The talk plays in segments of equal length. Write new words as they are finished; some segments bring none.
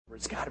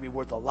It's got to be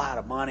worth a lot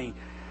of money.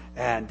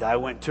 And I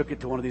went and took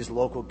it to one of these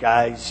local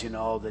guys,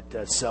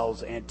 that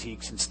sells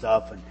antiques and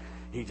stuff. And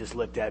he just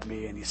looked at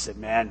me and he said,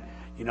 man,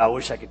 I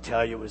wish I could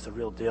tell you it was the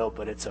real deal,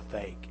 but it's a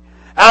fake.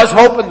 I was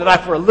hoping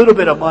that for a little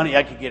bit of money,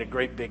 I could get a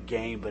great big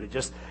gain, but it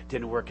just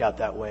didn't work out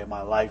that way in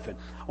my life. And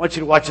I want you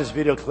to watch this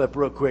video clip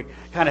real quick,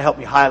 kind of help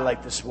me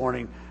highlight this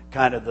morning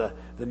kind of the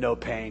no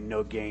pain,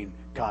 no gain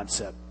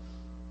concept.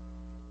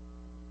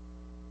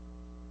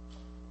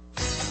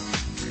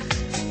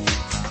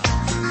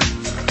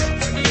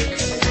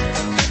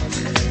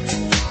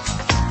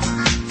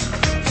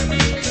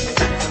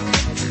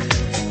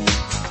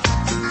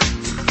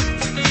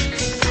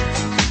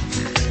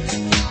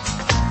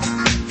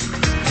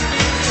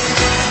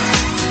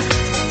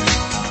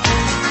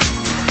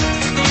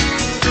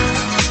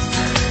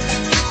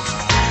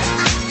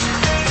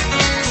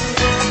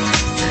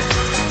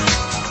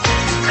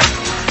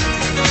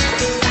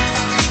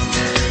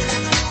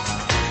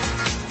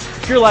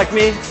 If you're like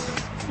me,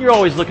 you're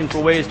always looking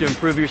for ways to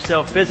improve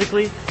yourself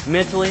physically,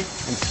 mentally,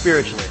 and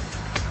spiritually.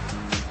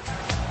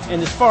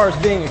 And as far as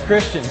being a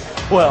Christian,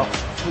 well,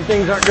 when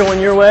things aren't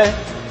going your way,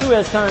 who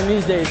has time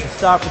these days to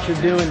stop what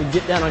you're doing to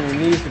get down on your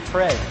knees to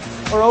pray?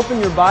 Or open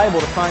your Bible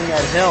to find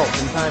that help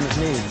in time of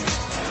need?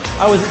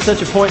 I was at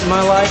such a point in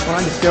my life when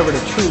I discovered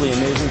a truly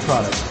amazing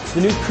product,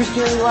 the new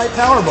Christianity Light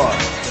Power Bar.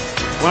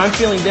 When I'm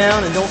feeling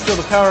down and don't feel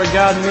the power of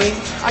God in me,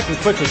 I can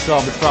quickly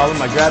solve the problem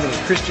by grabbing a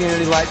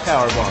Christianity Light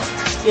Power Bar.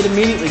 It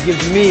immediately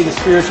gives me the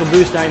spiritual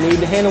boost I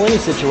need to handle any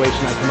situation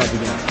I come up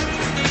against.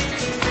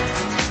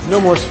 No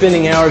more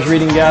spending hours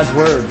reading God's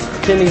Word,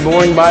 attending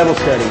boring Bible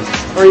studies,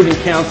 or even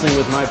counseling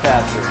with my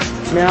pastor.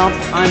 Now,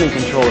 I'm in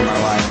control of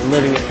my life and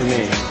living it for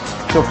me.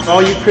 So for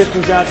all you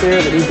Christians out there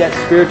that need that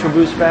spiritual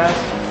boost fast,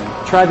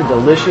 try the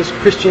delicious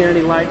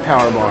Christianity Light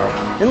Power Bar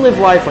and live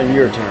life on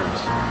your terms.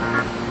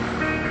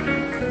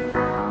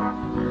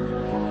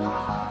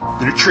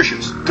 The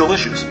nutritious,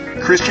 delicious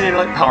Christianity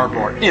Light Power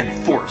Bar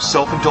in 4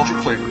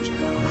 self-indulgent flavors: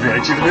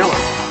 Vanity Vanilla,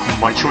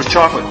 My Choice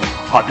Chocolate,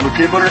 Popular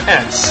Peanut Butter,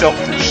 and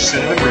Selfish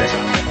Cinnamon Raisin.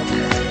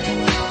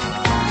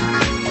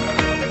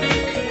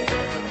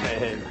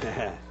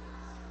 Amen.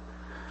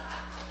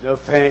 No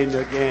pain,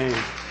 no gain.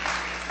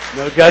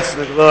 No guts,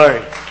 no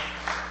glory.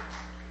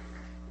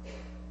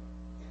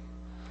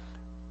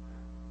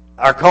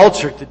 Our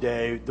culture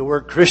today, the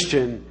word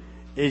Christian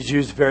is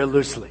used very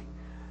loosely.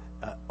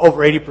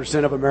 Over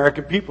 80% of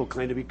American people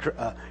claim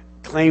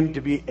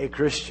to be a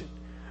Christian.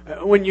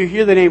 When you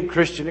hear the name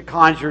Christian, it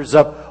conjures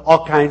up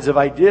all kinds of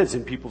ideas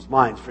in people's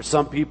minds. For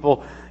some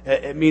people,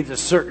 it means a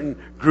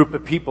certain group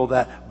of people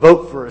that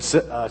vote for a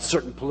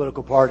certain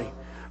political party.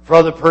 For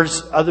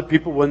other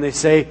people, when they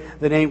say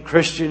the name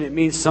Christian, it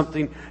means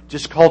something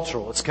just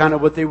cultural. It's kind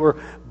of what they were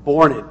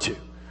born into.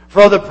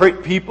 For other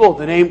people,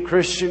 the name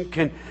Christian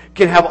can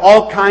have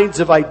all kinds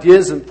of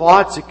ideas and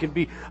thoughts. It can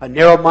be a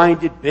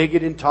narrow-minded,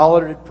 bigot,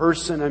 intolerant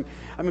person.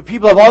 I mean,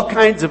 people have all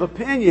kinds of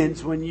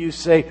opinions when you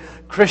say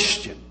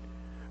Christian.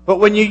 But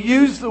when you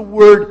use the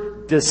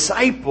word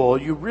disciple,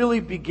 you really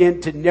begin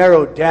to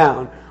narrow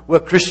down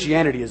what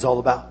Christianity is all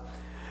about.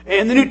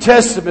 In the New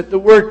Testament, the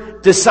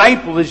word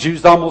disciple is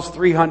used almost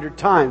 300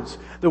 times.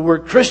 The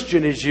word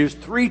Christian is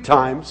used 3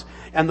 times,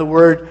 and the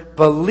word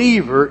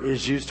believer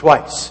is used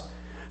twice.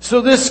 So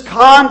this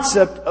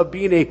concept of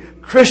being a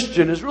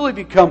Christian has really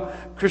become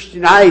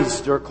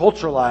Christianized or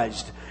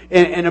culturalized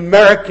in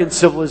American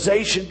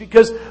civilization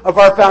because of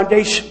our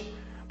foundation.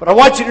 But I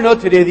want you to know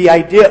today the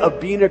idea of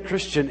being a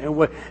Christian and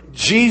what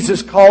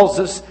Jesus calls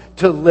us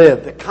to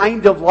live, the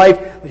kind of life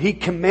that He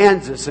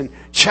commands us and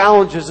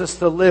challenges us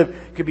to live,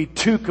 could be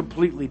 2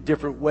 completely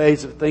different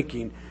ways of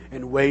thinking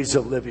and ways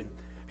of living.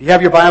 If you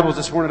have your Bibles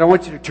this morning, I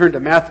want you to turn to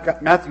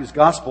Matthew's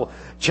Gospel,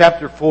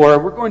 chapter 4.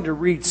 We're going to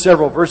read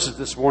several verses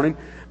this morning.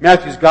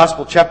 Matthew's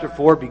Gospel, chapter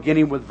 4,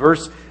 beginning with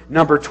verse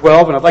number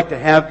 12. And I'd like to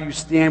have you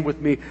stand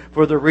with me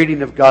for the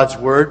reading of God's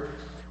Word.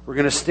 We're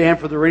going to stand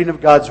for the reading of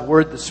God's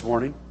Word this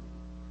morning.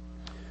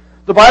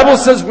 The Bible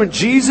says, when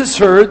Jesus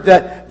heard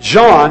that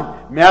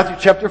John, Matthew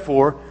chapter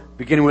 4,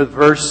 beginning with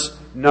verse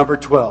number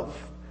 12.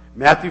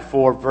 Matthew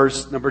 4,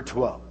 verse number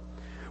 12.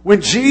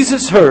 When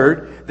Jesus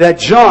heard that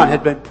John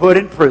had been put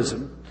in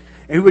prison,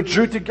 and he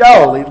withdrew to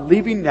Galilee,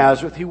 leaving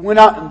Nazareth, he went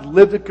out and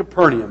lived at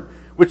Capernaum,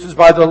 which is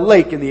by the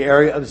lake in the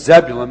area of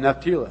Zebulun and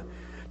Naphtali,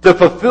 to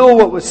fulfill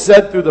what was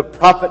said through the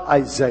prophet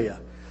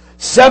Isaiah.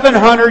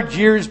 700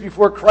 years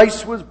before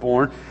Christ was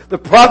born, the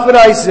prophet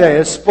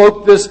Isaiah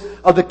spoke this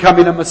of the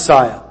coming of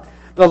Messiah.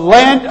 The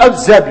land of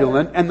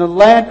Zebulun and the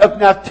land of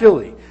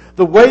Naphtali,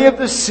 the way of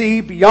the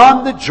sea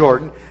beyond the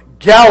Jordan,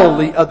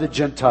 Galilee of the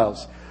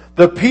Gentiles.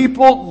 The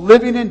people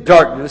living in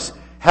darkness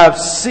have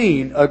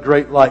seen a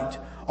great light.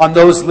 On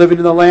those living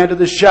in the land of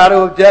the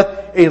shadow of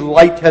death, a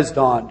light has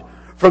dawned.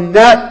 From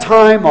that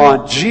time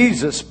on,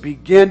 Jesus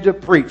began to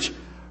preach,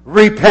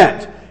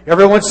 repent.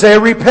 Everyone say,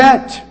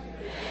 repent.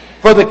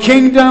 For the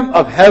kingdom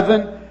of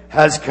heaven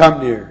has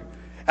come near.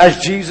 As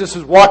Jesus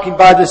was walking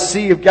by the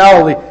Sea of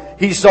Galilee,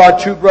 he saw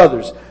 2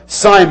 brothers,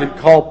 Simon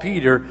called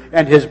Peter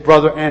and his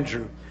brother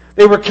Andrew.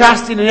 They were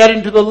casting a net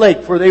into the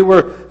lake, for they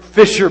were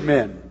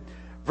fishermen.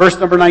 Verse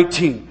number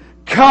 19.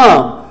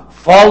 Come,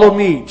 follow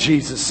me,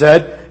 Jesus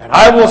said, and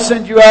I will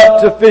send you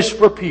out to fish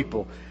for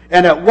people.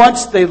 And at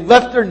once they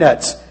left their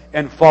nets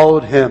and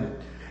followed him.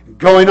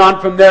 Going on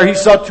from there, he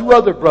saw two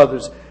other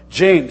brothers,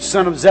 James,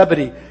 son of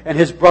Zebedee, and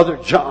his brother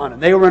John.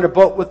 And they were in a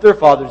boat with their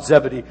father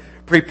Zebedee,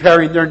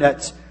 preparing their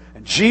nets.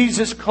 And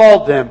Jesus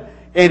called them,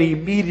 and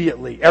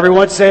immediately,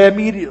 everyone say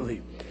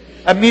immediately.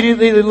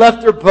 Immediately they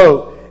left their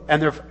boat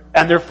and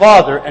their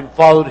father and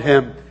followed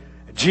him.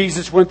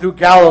 Jesus went through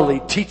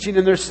Galilee, teaching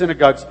in their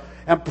synagogues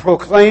and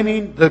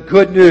proclaiming the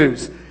good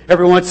news.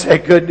 Everyone say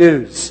good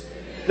news.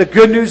 The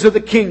good news of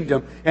the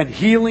kingdom, and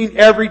healing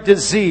every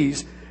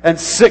disease and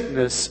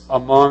sickness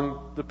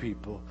among the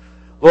people.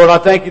 Lord, I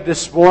thank you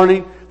this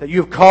morning that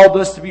you've called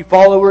us to be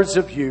followers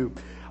of you.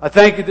 I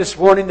thank you this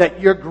morning that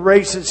your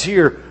grace is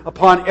here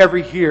upon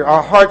every hearer.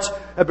 Our hearts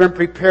have been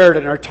prepared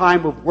in our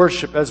time of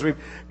worship as we've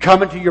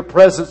come into your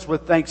presence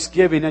with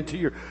thanksgiving and to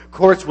your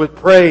courts with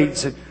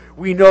praise. And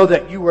we know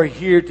that you are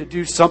here to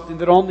do something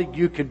that only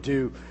you can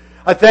do.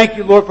 I thank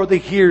you, Lord, for the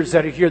hearers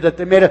that are here, that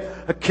they made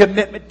a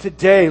commitment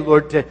today,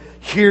 Lord, to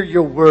hear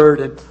your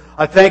word. And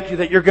I thank you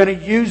that you're going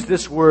to use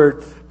this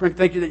word.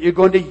 Thank you that you're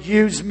going to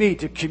use me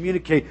to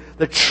communicate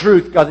the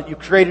truth, God, that you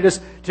created us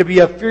to be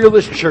a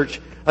fearless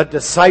church, a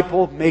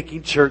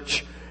disciple-making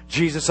church.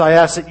 Jesus, I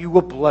ask that you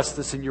will bless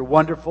this in your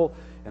wonderful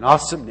and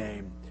awesome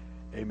name.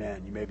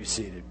 Amen. You may be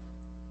seated.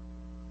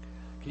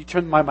 Can you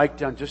turn my mic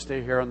down? Just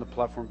stay here on the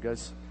platform,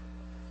 guys.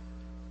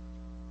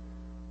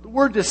 The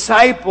word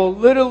disciple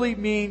literally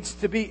means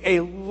to be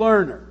a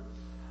learner,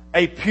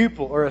 a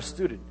pupil, or a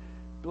student.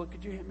 Bill,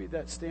 could you hand me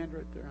that stand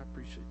right there? I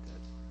appreciate that.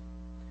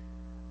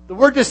 The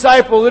word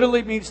disciple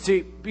literally means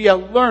to be a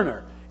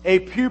learner, a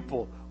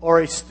pupil, or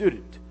a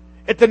student.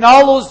 It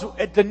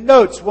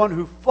denotes one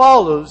who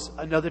follows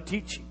another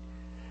teaching.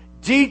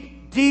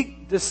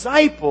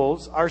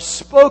 Disciples are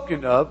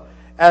spoken of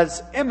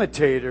as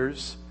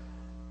imitators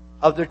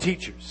of their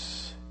teachers.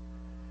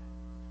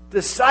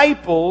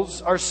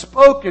 Disciples are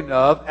spoken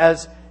of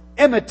as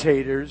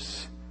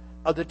imitators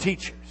of the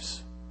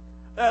teachers.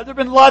 There have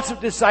been lots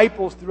of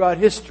disciples throughout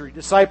history.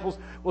 Disciples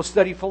will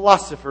study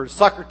philosophers.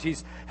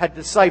 Socrates had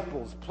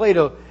disciples.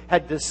 Plato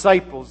had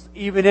disciples.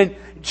 Even in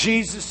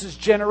Jesus'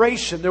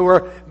 generation, there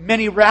were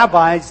many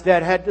rabbis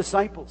that had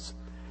disciples.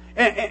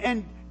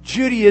 And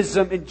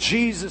Judaism in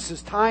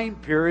Jesus' time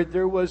period,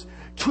 there was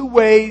two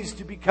ways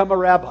to become a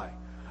rabbi.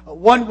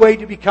 One way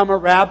to become a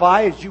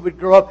rabbi is you would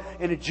grow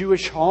up in a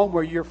Jewish home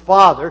where your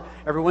father,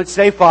 everyone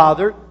say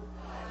father,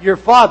 your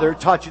father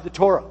taught you the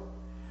Torah.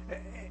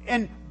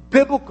 In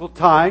biblical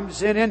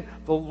times and in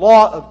the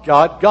law of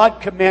God,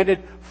 God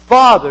commanded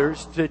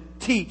fathers to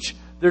teach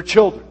their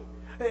children.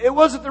 It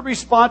wasn't the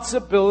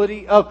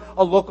responsibility of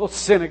a local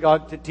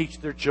synagogue to teach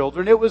their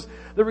children. It was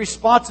the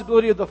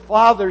responsibility of the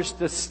fathers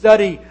to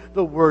study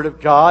the Word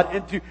of God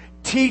and to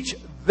teach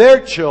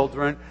their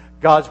children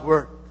God's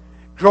Word.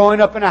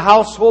 Growing up in a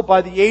household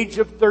by the age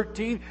of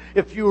 13,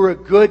 if you were a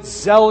good,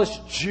 zealous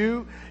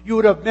Jew, you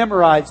would have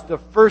memorized the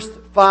first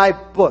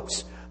 5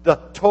 books, the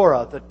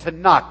Torah, the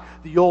Tanakh,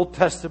 the Old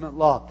Testament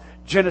law,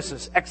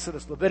 Genesis,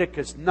 Exodus,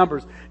 Leviticus,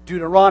 Numbers,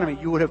 Deuteronomy,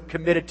 you would have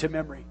committed to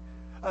memory.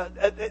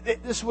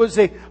 This was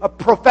a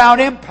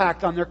profound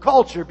impact on their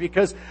culture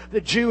because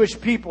the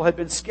Jewish people had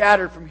been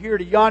scattered from here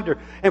to yonder.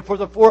 And for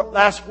the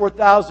last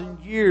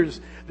 4,000 years,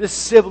 this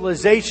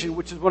civilization,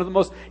 which is one of the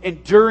most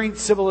enduring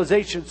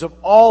civilizations of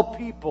all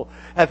people,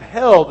 have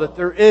held that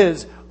there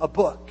is a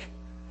book.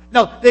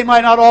 Now, they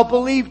might not all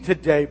believe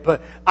today,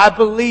 but I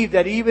believe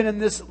that even in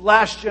this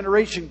last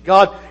generation,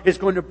 God is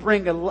going to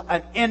bring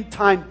an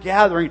end-time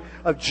gathering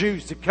of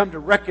Jews to come to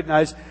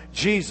recognize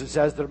Jesus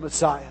as their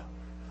Messiah.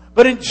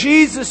 But in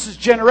Jesus'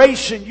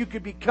 generation, you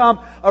could become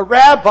a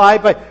rabbi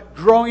by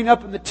growing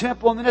up in the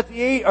temple, and then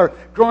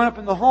growing up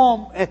in the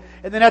home, and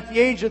then at the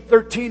age of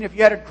 13, if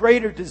you had a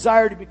greater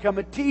desire to become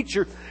a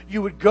teacher,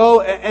 you would go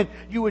and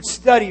you would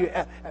study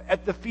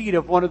at the feet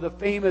of one of the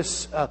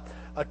famous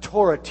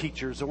Torah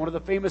teachers or one of the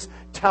famous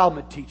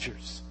Talmud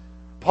teachers.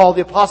 Paul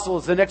the Apostle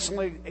is an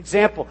excellent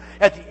example.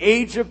 At the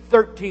age of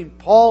 13,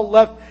 Paul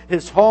left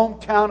his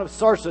hometown of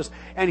Tarsus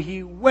and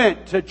he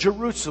went to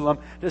Jerusalem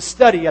to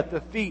study at the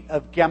feet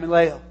of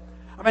Gamaliel.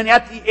 I mean,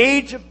 at the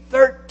age of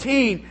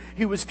 13,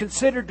 he was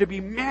considered to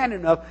be man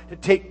enough to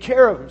take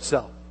care of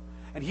himself.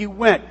 And he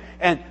went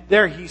and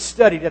there he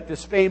studied at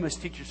this famous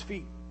teacher's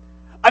feet.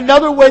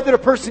 Another way that a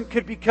person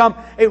could become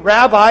a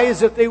rabbi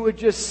is if they would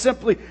just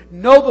simply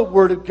know the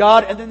Word of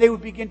God and then they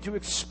would begin to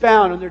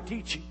expound on their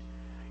teaching.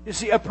 You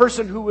see, a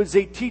person who was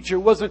a teacher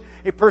wasn't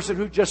a person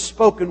who just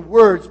spoke in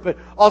words, but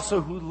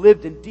also who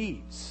lived in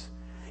deeds.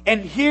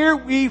 And here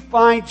we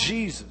find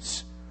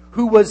Jesus,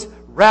 who was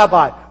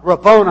Rabbi,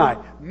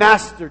 Rabboni,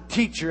 master,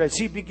 teacher, as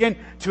he began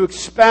to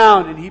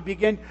expound and he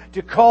began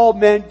to call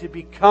men to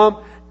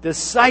become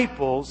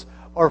disciples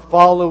or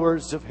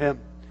followers of him.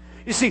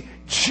 You see,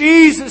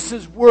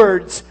 Jesus'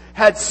 words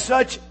had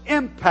such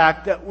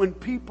impact that when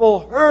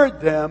people heard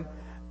them,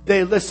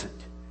 they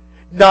listened.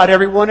 Not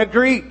everyone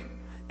agreed.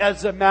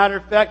 As a matter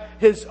of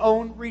fact, his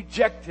own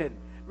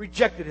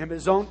rejected him.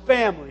 His own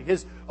family,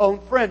 his own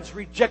friends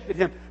rejected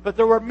him. But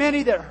there were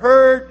many that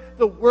heard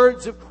the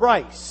words of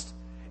Christ.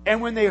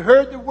 And when they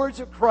heard the words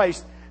of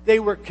Christ, they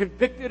were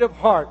convicted of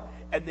heart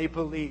and they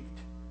believed.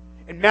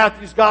 In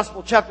Matthew's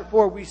Gospel, chapter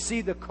 4, we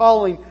see the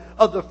calling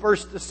of the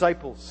first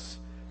disciples.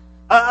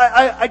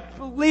 I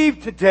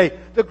believe today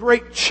the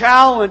great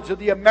challenge of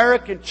the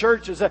American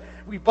church is that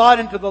we bought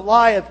into the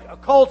lie of a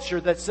culture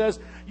that says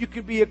you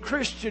can be a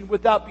Christian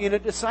without being a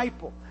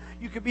disciple.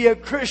 You can be a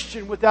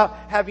Christian without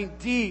having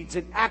deeds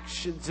and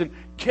actions and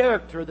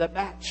character that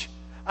match.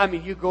 I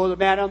mean, you go to the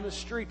man on the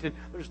street and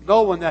there's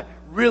no one that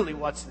really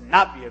wants to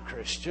not be a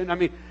Christian. I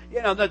mean,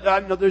 I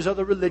know there's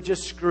other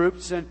religious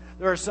groups and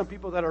there are some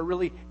people that are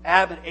really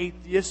avid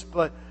atheists,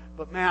 but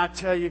man, I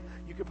tell you,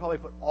 you could probably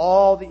put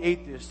all the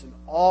atheists in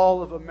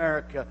all of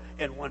America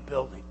in one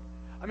building.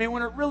 I mean,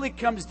 when it really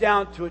comes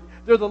down to it,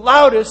 they're the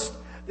loudest,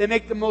 they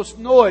make the most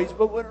noise,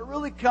 but when it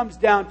really comes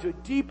down to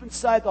it, deep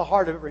inside the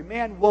heart of every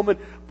man, woman,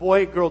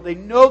 boy, and girl, they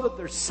know that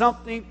there's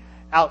something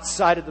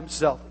outside of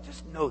themselves. They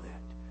just know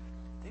that.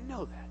 They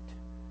know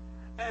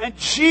that. And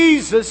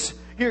Jesus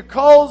here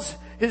calls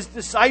his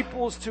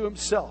disciples to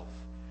himself.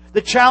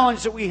 The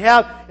challenge that we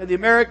have in the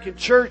American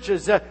church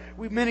is that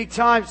we many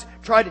times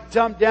try to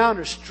dumb down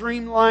or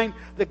streamline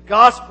the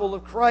gospel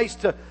of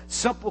Christ to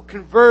simple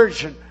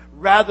conversion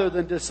rather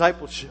than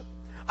discipleship.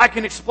 I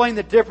can explain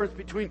the difference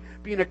between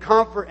being a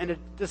convert and a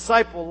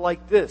disciple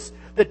like this.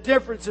 The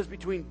difference is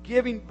between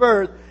giving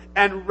birth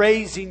and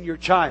raising your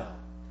child.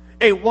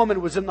 A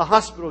woman was in the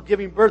hospital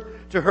giving birth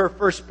to her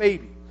first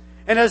baby.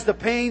 And as the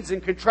pains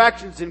and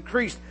contractions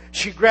increased,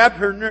 she grabbed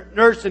her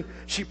nurse and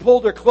she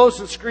pulled her close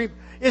and screamed,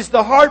 "Is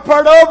the hard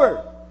part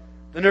over?"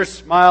 The nurse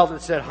smiled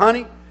and said,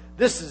 "Honey,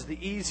 this is the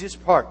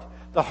easiest part.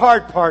 The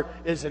hard part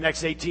is the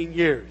next 18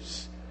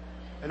 years.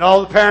 And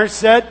all the parents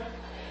said,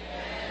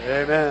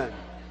 Amen.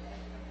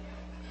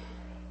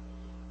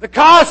 The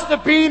cost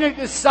of being a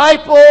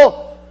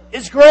disciple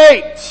is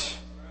great.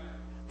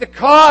 The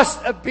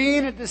cost of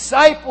being a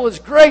disciple is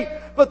great,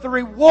 but the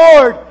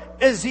reward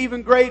is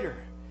even greater.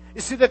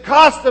 You see, the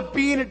cost of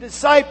being a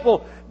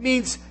disciple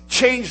means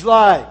change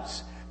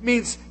lives,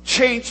 means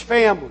change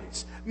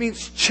families,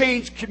 means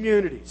change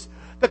communities.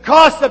 The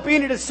cost of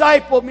being a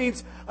disciple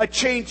means a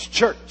changed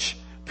church.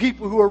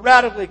 People who are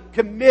radically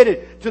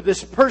committed to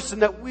this person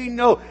that we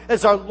know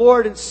as our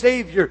Lord and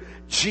Savior,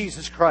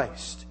 Jesus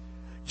Christ.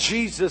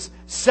 Jesus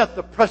set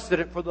the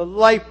precedent for the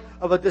life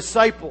of a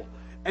disciple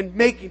and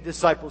making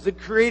disciples and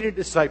creating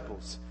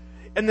disciples.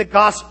 In the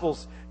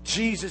Gospels,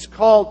 Jesus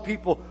called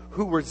people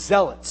who were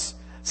zealots.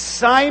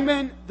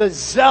 Simon the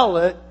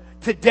Zealot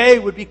today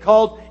would be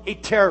called a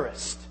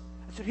terrorist.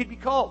 That's what he'd be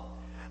called.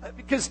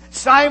 Because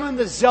Simon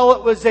the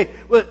Zealot was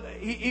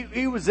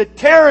a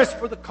terrorist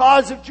for the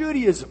cause of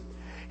Judaism.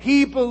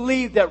 He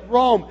believed that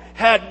Rome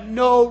had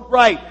no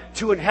right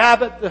to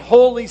inhabit the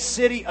holy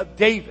city of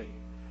David,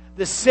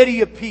 the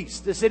city of peace,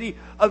 the city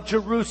of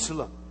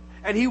Jerusalem.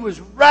 And he was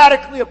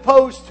radically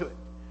opposed to it.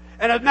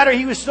 And as a matter,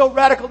 he was so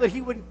radical that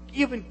he would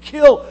even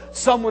kill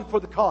someone for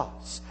the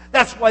cause.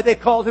 That's why they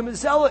called him a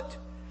zealot.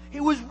 He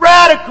was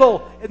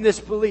radical in this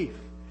belief.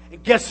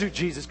 And guess who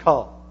Jesus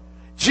called?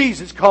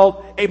 Jesus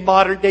called a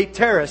modern-day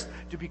terrorist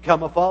to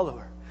become a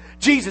follower.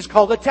 Jesus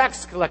called a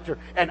tax collector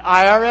an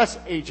IRS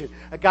agent,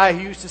 a guy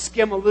who used to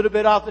skim a little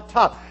bit off the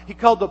top. He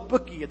called the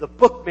bookie the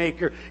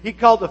bookmaker. He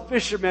called the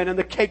fisherman and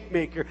the cake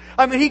maker.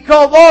 I mean, he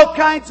called all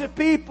kinds of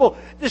people,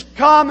 just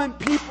common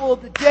people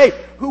of the day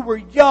who were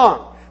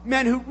young,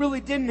 men who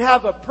really didn't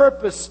have a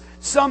purpose.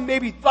 Some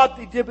maybe thought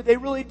they did, but they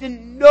really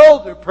didn't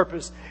know their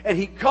purpose. And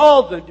he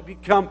called them to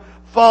become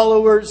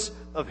followers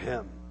of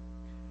him.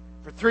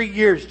 For 3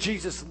 years,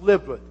 Jesus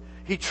lived with.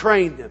 He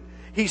trained them.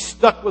 He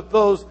stuck with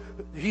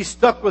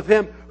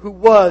him who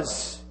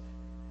was.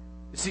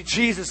 You see,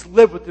 Jesus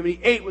lived with them. He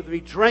ate with them.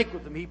 He drank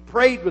with them. He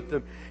prayed with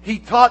them. He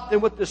taught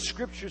them what the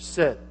Scriptures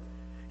said.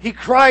 He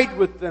cried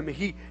with them.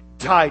 He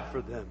died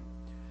for them.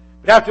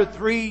 But after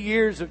 3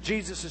 years of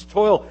Jesus'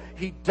 toil,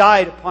 he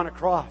died upon a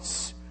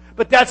cross.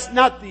 But that's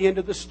not the end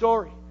of the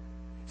story.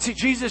 See,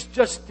 Jesus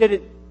just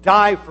didn't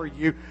die for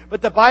you.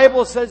 But the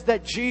Bible says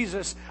that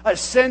Jesus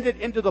ascended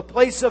into the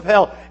place of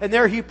hell, and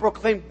there he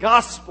proclaimed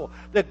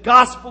the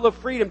gospel of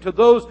freedom to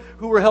those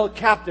who were held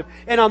captive.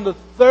 And on the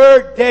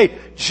third day,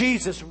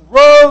 Jesus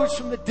rose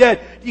from the dead,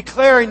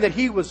 declaring that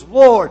he was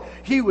Lord,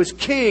 he was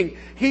King,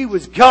 he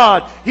was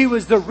God, he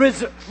was the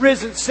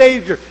risen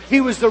Savior, he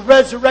was the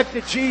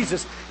resurrected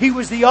Jesus, he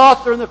was the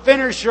author and the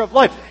finisher of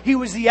life, he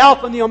was the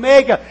Alpha and the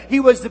Omega, he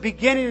was the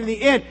beginning and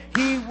the end,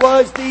 he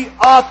was the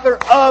author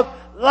of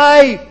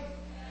life.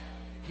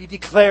 He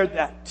declared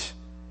that.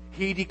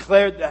 He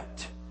declared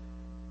that.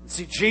 And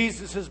see,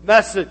 Jesus'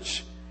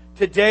 message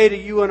today to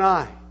you and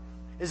I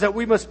is that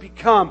we must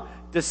become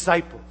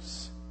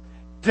disciples,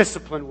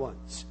 disciplined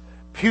ones,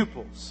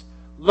 pupils,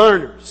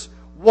 learners,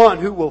 one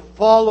who will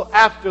follow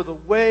after the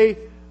way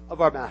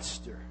of our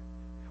Master.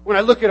 When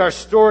I look at our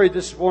story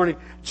this morning,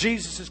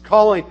 Jesus is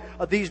calling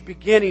these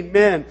beginning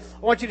men.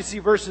 I want you to see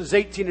verses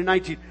 18 and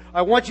 19.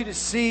 I want you to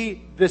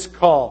see this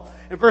call.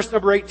 In verse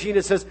number 18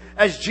 it says,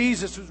 as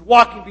Jesus was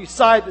walking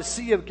beside the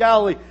Sea of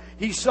Galilee,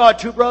 he saw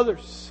two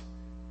brothers.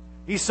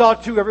 He saw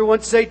two.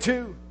 Everyone say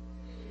two.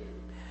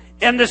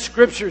 In the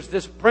Scriptures,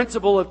 this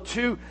principle of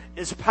two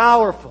is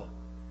powerful.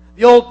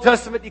 The Old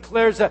Testament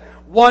declares that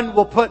one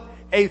will put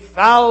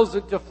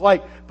 1,000 to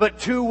flight, but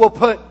two will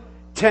put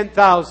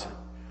 10,000.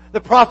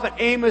 The prophet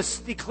Amos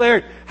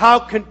declared, how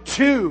can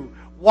two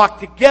walk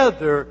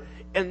together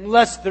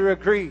unless they're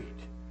agreed?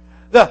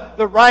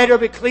 The writer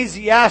of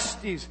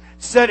Ecclesiastes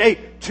said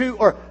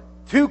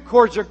two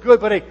cords are good,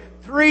 but a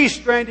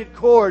three-stranded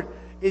cord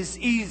is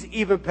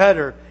even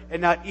better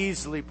and not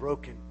easily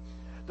broken.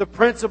 The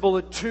principle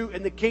of two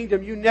in the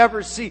kingdom, you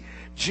never see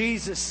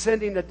Jesus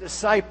sending a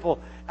disciple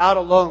out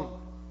alone.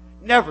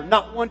 Never,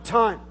 not one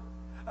time.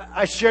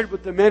 I shared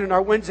with the men in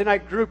our Wednesday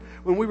night group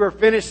when we were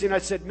finishing, I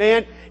said,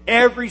 man,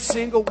 every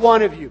single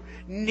one of you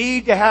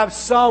need to have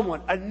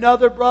someone,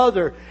 another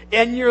brother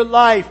in your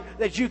life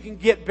that you can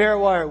get bare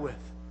wire with.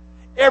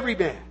 Every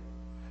man.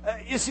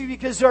 You see,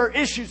 because there are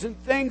issues and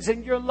things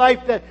in your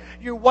life that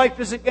your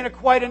wife isn't going to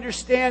quite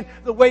understand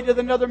the way that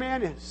another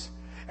man is.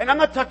 And I'm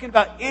not talking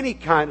about any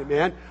kind of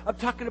man. I'm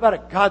talking about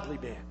a godly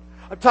man.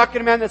 I'm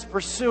talking a man that's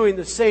pursuing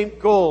the same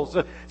goals,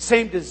 the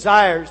same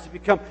desires to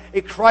become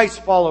a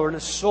Christ follower and a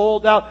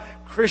sold-out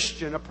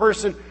Christian, a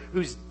person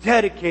who's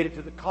dedicated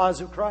to the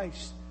cause of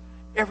Christ.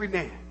 Every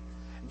man.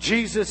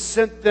 Jesus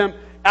sent them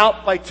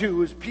out by two. It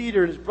was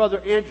Peter and his brother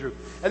Andrew.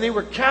 And they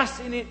were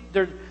casting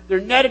their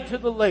net into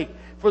the lake,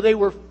 for they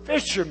were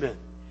fishermen.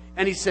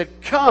 And he said,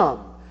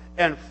 come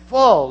and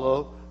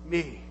follow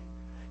me.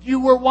 You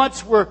were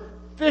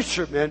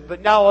fishermen,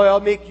 but now I'll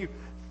make you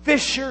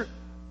fisher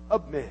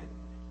of men.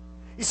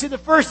 You see, the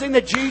first thing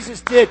that Jesus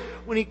did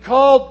when He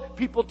called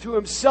people to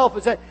Himself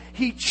is that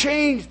He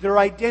changed their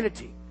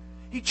identity.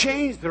 He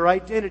changed their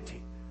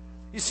identity.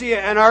 You see,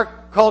 in our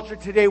culture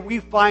today, we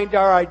find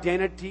our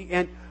identity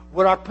in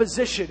what our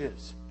position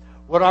is,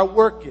 what our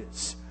work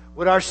is,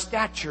 what our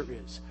stature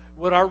is,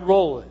 what our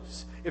role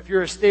is. If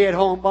you're a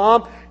stay-at-home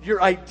mom,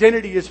 your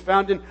identity is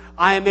found in,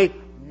 I am a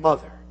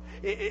mother.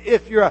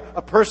 If you're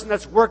a person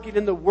that's working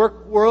in the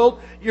work world,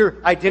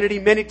 your identity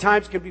many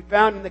times can be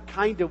found in the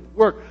kind of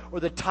work or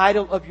the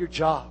title of your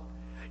job.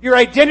 Your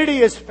identity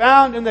is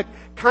found in the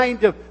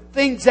kind of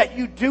things that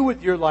you do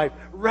with your life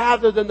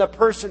rather than the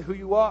person who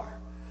you are.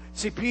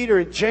 See, Peter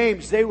and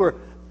James, they were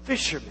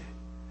fishermen.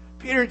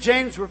 Peter and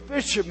James were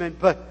fishermen,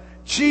 but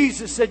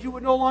Jesus said you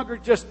would no longer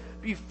just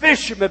be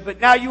fishermen, but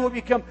now you will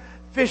become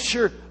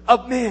fisher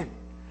of men.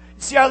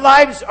 See, our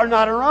lives are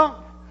not our own.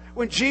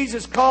 When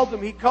Jesus called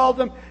them, He called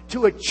them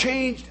to a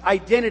changed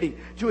identity,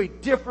 to a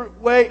different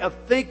way of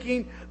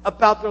thinking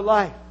about their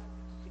life.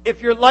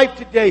 If your life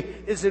today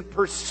is in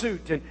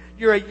pursuit and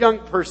you're a young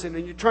person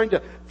and you're trying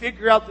to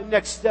figure out the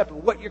next step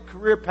and what your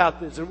career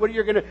path is and what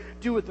you're going to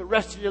do with the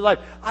rest of your life,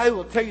 I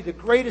will tell you the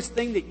greatest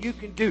thing that you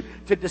can do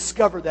to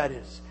discover that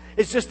is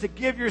just to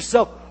give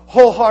yourself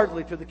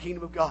wholeheartedly to the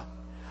kingdom of God.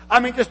 I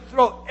mean, just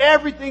throw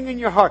everything in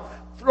your heart.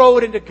 Throw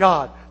it into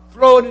God.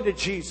 Throw it into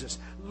Jesus.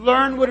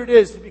 Learn what it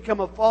is to become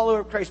a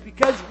follower of Christ.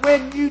 Because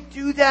when you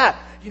do that,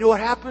 you know what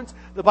happens?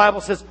 The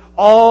Bible says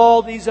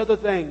all these other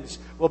things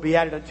will be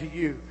added unto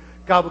you.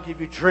 God will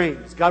give you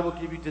dreams. God will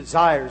give you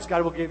desires.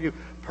 God will give you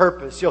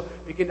purpose. You'll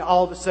begin to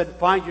all of a sudden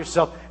find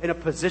yourself in a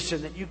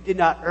position that you did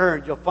not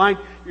earn. You'll find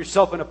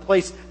yourself in a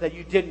place that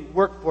you didn't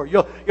work for.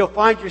 You'll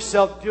find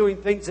yourself doing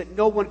things that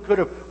no one could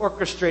have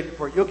orchestrated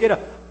for you. You'll get a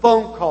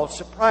phone call,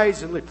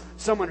 surprisingly.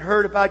 Someone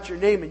heard about your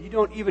name and you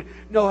don't even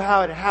know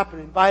how it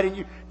happened, inviting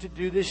you to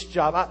do this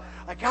job.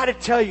 I got to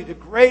tell you, the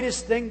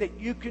greatest thing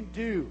that you can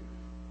do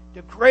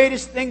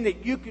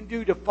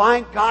to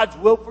find God's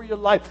will for your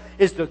life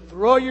is to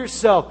throw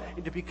yourself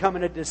into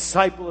becoming a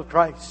disciple of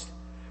Christ.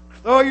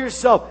 Throw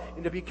yourself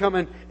into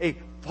becoming a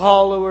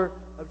follower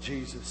of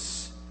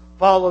Jesus.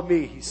 Follow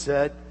me, He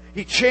said.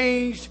 He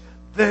changed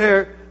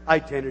their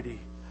identity.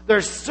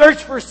 Their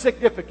search for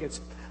significance,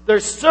 their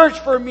search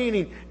for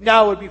meaning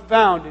now would be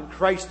found in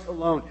Christ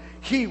alone.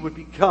 He would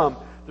become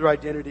their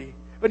identity.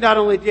 But not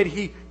only did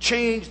He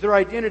change their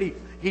identity,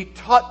 He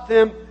taught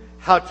them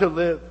how to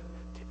live.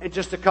 And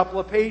just a couple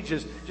of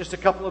pages, just a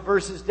couple of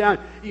verses down,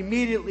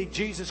 immediately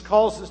Jesus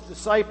calls His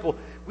disciple.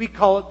 We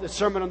call it the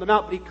Sermon on the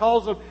Mount, but He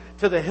calls them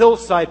to the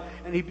hillside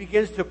and He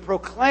begins to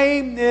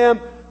proclaim them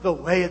the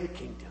way of the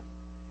kingdom.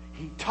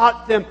 He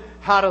taught them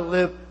how to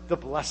live the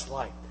blessed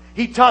life.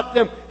 He taught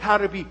them how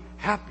to be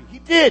happy. He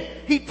did.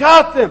 He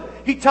taught them.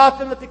 He taught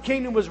them that the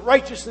kingdom was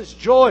righteousness,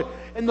 joy,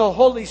 and the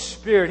Holy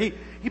Spirit.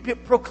 He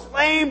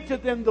proclaimed to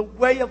them the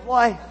way of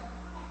life.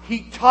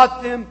 He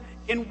taught them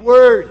in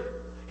word.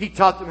 He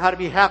taught them how to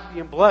be happy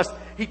and blessed.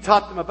 He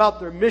taught them about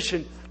their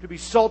mission to be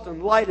salt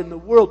and light in the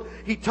world.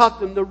 He taught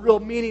them the real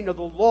meaning of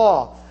the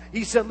law.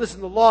 He said,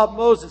 listen, the law of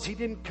Moses, He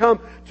didn't come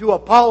to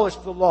abolish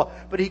the law,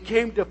 but He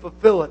came to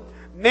fulfill it.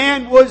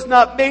 Man was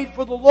not made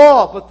for the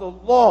law, but the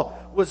law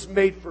was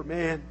made for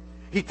man.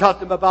 He taught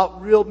them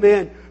about real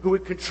men who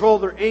would control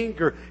their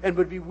anger and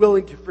would be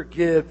willing to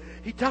forgive.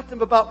 He taught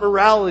them about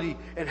morality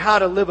and how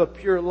to live a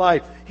pure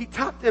life. He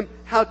taught them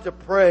how to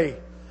pray.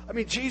 I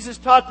mean, Jesus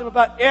taught them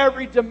about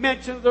every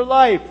dimension of their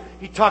life.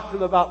 He taught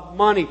them about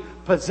money,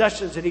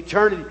 possessions, and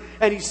eternity.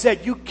 And He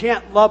said, you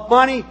can't love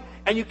money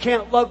and you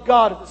can't love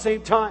God at the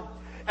same time.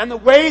 And the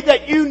way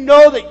that you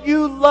know that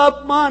you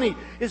love money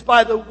is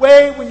by the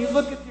way when you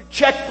look at your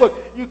checkbook,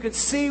 you can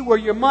see where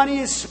your money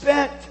is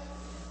spent.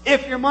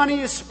 If your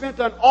money is spent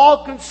on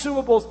all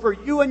consumables for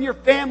you and your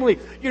family,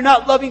 you're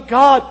not loving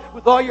God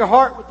with all your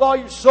heart, with all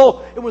your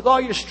soul, and with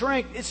all your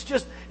strength.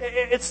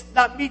 It's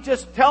not me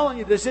just telling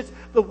you this. It's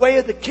the way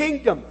of the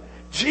kingdom.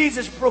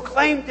 Jesus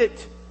proclaimed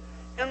it.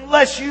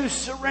 Unless you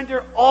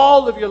surrender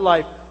all of your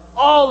life,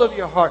 all of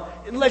your heart,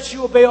 unless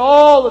you obey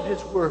all of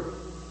His word.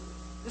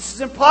 This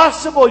is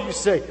impossible, you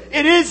say.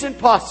 It is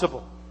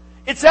impossible.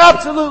 It's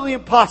absolutely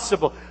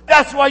impossible.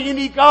 That's why you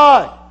need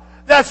God.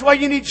 That's why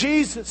you need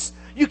Jesus.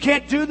 You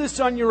can't do this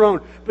on your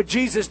own. But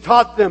Jesus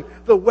taught them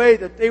the way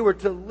that they were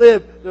to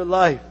live their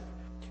life.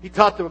 He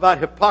taught them about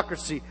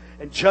hypocrisy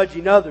and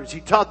judging others.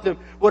 He taught them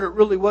what it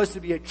really was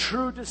to be a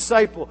true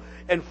disciple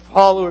and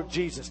follower of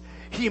Jesus.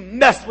 He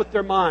messed with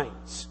their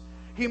minds.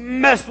 He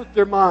messed with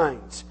their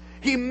minds.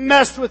 He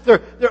messed with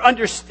their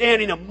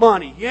understanding of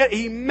money.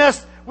 He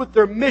messed with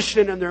their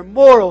mission and their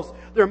morals,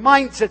 their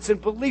mindsets and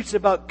beliefs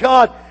about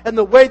God and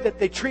the way that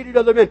they treated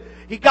other men.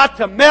 He got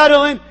to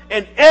meddling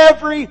in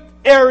every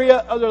area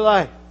of their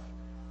life.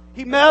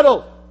 He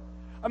meddled.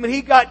 I mean,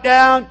 He got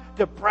down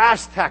to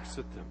brass tacks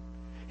with them.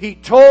 He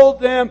told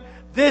them,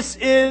 this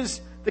is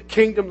the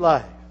kingdom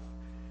life.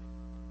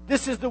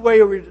 This is the way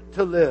you are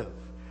to live.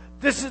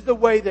 This is the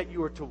way that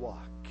you are to walk.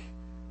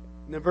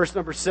 And then verse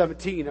number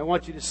 17, I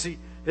want you to see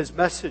His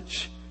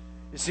message.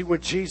 You see,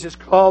 when Jesus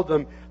called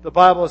them, the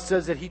Bible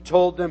says that He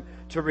told them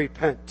to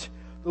repent.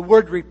 The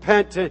word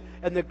repent in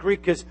the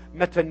Greek is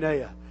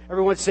metanoia.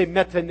 Everyone say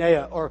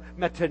metanoia or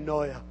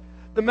metanoia.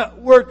 The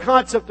word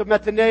concept of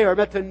metanoia or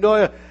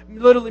metanoia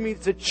literally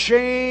means to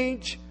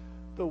change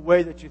the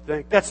way that you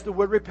think. That's the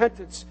word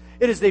repentance.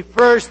 It is the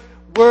first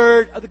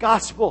word of the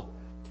gospel.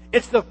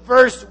 It's the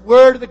first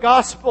word of the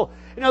gospel.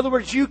 In other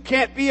words, you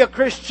can't be a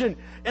Christian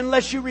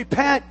unless you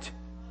repent.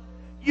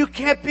 You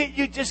can't be,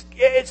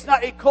 it's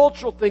not a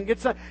cultural thing.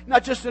 It's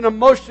not just an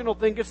emotional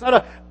thing. It's not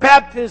a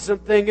baptism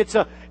thing. It's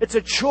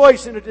a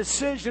choice and a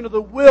decision of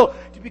the will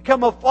to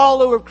become a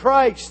follower of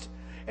Christ.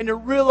 And to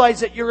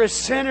realize that you're a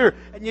sinner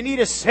and you need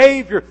a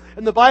Savior.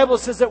 And the Bible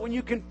says that when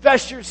you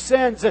confess your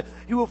sins, that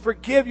He will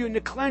forgive you and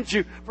to cleanse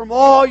you from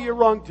all your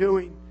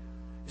wrongdoing.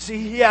 See,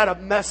 He had a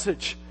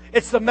message.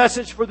 It's the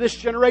message for this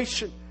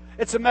generation.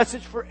 It's a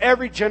message for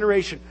every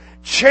generation.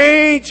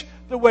 Change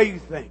the way you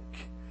think.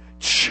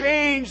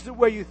 Change the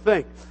way you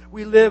think.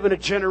 We live in a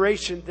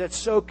generation that's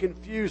so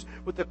confused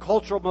with the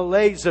cultural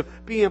malaise of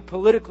being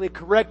politically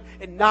correct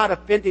and not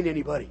offending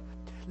anybody.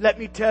 Let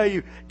me tell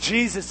you,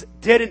 Jesus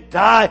didn't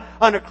die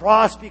on a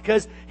cross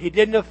because He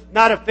didn't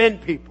not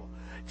offend people.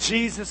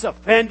 Jesus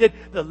offended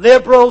the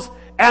liberals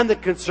and the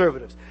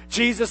conservatives.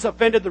 Jesus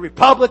offended the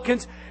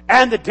Republicans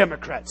and the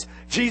Democrats.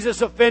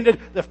 Jesus offended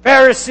the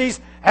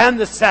Pharisees and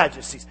the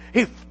Sadducees.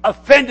 He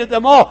offended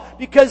them all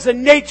because the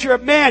nature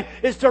of man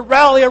is to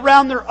rally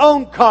around their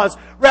own cause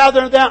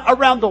rather than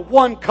around the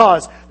one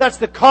cause. That's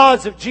the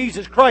cause of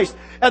Jesus Christ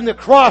and the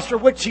cross for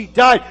which He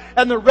died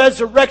and the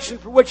resurrection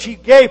for which He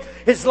gave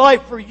His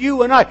life for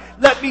you and I.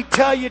 Let me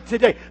tell you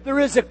today, there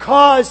is a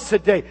cause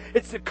today.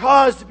 It's the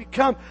cause to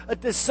become a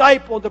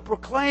disciple and to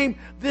proclaim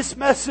this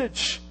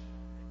message.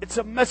 It's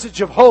a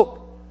message of hope.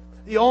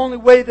 The only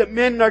way that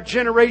men in our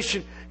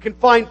generation can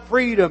find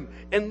freedom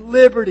and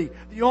liberty,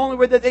 the only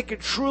way that they can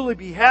truly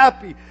be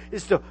happy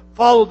is to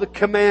follow the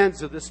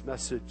commands of this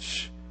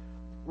message.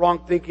 Wrong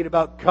thinking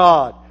about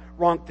God,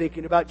 wrong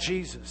thinking about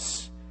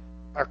Jesus.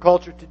 Our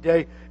culture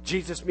today,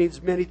 Jesus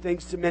means many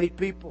things to many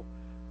people.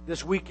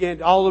 This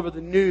weekend, all over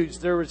the news,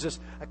 there was this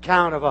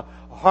account of a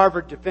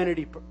Harvard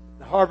divinity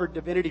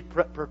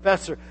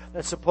professor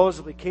that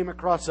supposedly came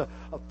across a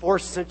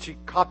 4th century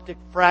Coptic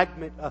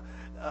fragment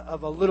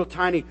of a little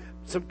tiny,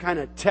 some kind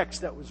of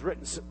text that was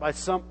written by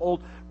some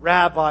old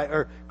rabbi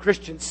or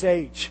Christian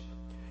sage.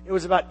 It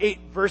was about 8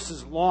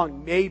 verses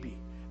long, maybe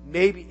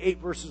 8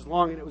 verses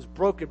long, and it was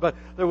broken. But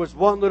there was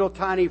one little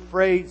tiny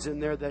phrase in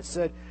there that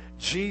said,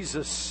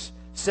 Jesus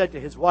said to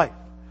His wife.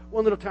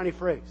 One little tiny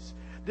phrase.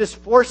 This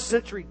 4th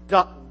century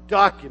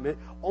document,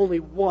 only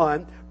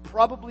one,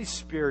 probably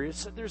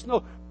spurious. There's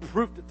no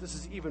proof that this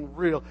is even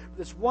real.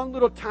 This one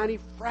little tiny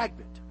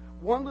fragment.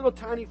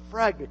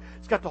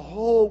 It's got the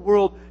whole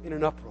world in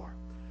an uproar.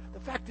 The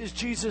fact is,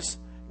 Jesus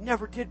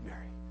never did marry.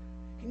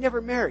 He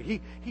never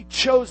married. He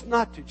chose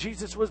not to.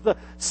 Jesus was the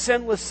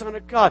sinless Son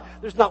of God.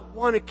 There's not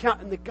one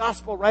account in the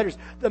gospel writers,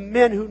 the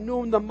men who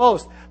knew Him the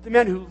most, the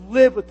men who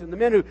lived with Him, the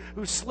men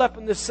who slept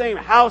in the same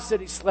house that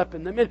He slept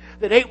in, the men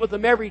that ate with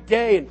Him every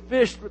day and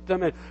fished with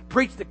them and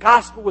preached the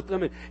gospel with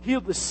them and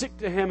healed the sick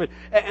to Him,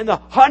 and the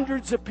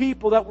hundreds of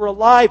people that were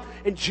alive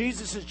in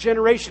Jesus'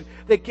 generation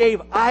that gave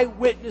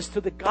eyewitness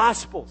to the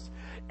gospels.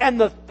 and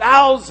the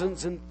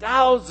thousands and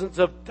thousands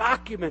of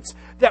documents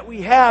that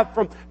we have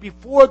from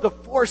before the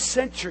 4th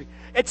century.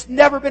 It's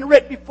never been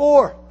written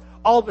before.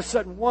 All of a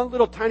sudden, one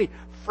little tiny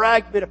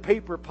fragment of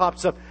paper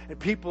pops up, and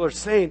people are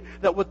saying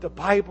that what the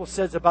Bible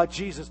says about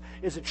Jesus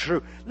isn't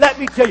true. Let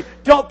me tell you,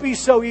 don't be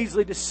so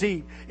easily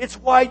deceived. It's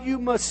why you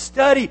must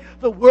study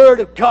the Word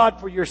of God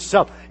for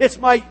yourself. It's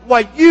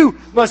why you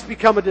must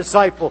become a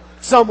disciple.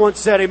 Someone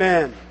said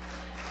amen.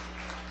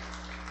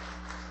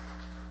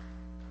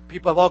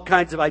 People have all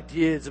kinds of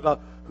ideas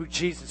about who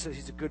Jesus is.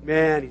 He's a good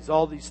man. He's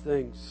all these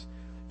things.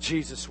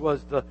 Jesus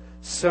was the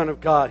Son of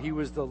God. He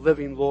was the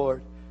living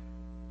Lord.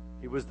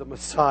 He was the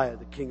Messiah,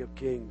 the King of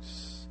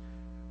Kings.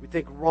 We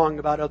think wrong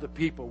about other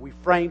people. We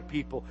frame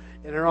people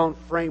in our own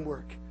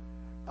framework.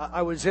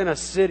 I was in a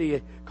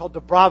city called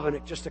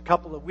Dubrovnik just a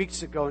couple of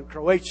weeks ago in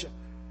Croatia.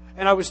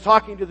 And I was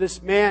talking to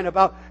this man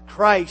about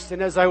Christ.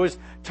 And as I was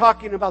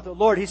talking about the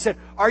Lord, he said,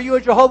 "Are you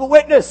a Jehovah's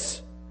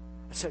Witness?"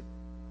 I said,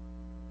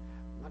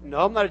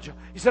 "No, I'm not a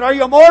Jehovah's." He said, "Are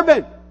you a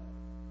Mormon?"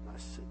 I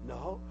said,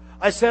 "No."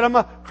 I said, "I'm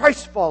a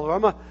Christ follower.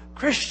 I'm a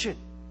Christian."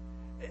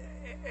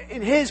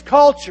 In his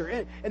culture,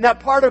 in that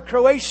part of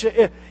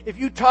Croatia, if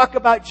you talk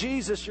about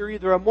Jesus, you're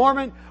either a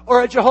Mormon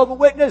or a Jehovah's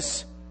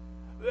Witness.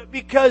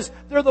 Because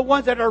they're the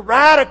ones that are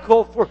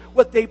radical for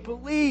what they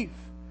believe.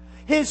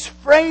 His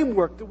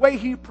framework, the way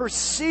he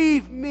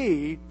perceived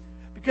me,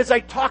 because I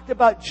talked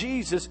about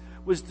Jesus,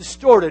 was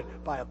distorted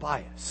by a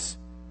bias.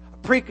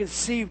 A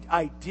preconceived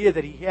idea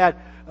that he had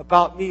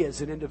about me as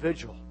an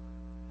individual.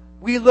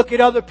 We look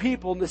at other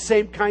people in the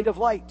same kind of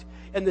light,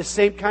 and the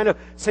same kind of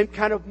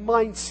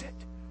mindset.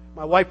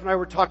 My wife and I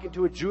were talking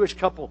to a Jewish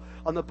couple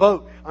on the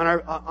boat on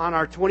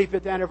our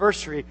 25th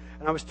anniversary,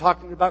 and I was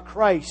talking about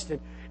Christ, and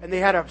they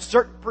had a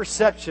certain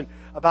perception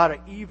about an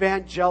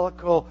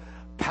evangelical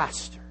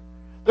pastor.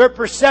 Their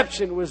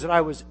perception was that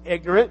I was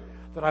ignorant,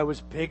 that I was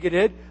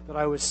bigoted, that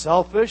I was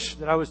selfish,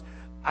 that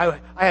I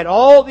had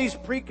all these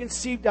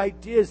preconceived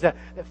ideas that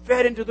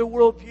fed into their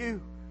worldview.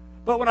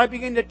 But when I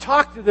began to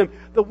talk to them,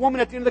 the woman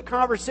at the end of the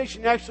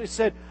conversation actually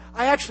said,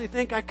 "I actually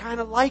think I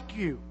kind of like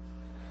you."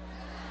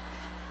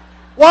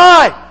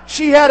 Why?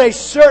 She had a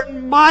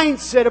certain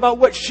mindset about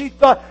what she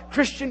thought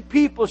Christian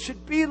people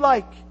should be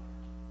like.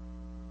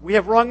 We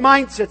have wrong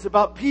mindsets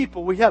about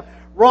people. We have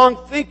wrong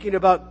thinking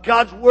about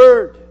God's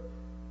Word.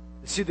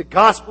 You see, the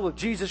gospel of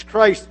Jesus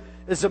Christ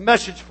is a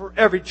message for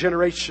every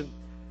generation.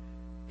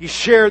 He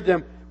shared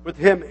them with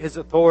Him, His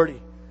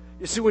authority.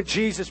 You see, when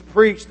Jesus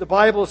preached, the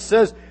Bible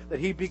says that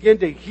He began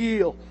to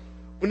heal.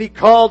 When He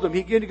called them,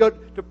 He began to go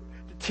to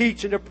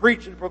teach and to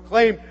preach and to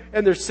proclaim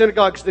in their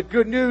synagogues the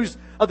good news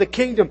of the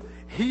kingdom,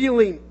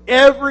 healing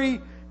every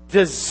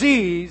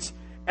disease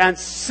and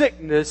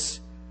sickness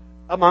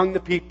among the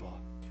people.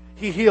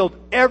 He healed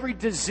every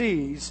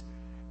disease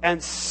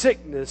and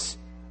sickness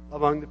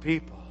among the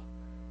people.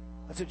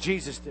 That's what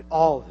Jesus did,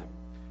 all of them.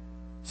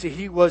 See,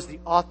 He was the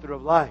author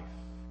of life.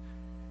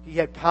 He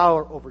had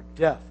power over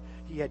death.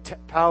 He had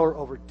power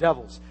over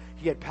devils.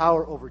 He had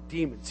power over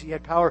demons. He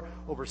had power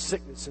over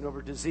sickness and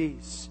over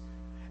disease.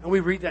 And we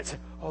read that and say,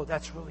 "Oh,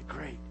 that's really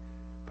great."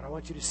 But I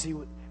want you to see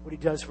what He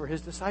does for His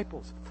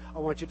disciples. I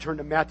want you to turn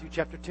to Matthew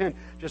chapter 10,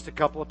 just a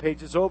couple of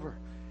pages over.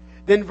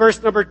 Then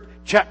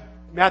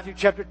Matthew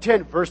chapter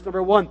 10, verse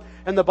number 1.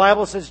 And the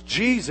Bible says,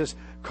 Jesus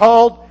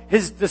called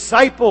His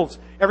disciples.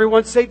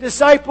 Everyone say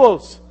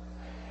disciples.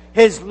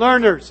 His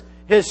learners,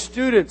 His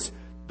students,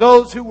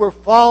 those who were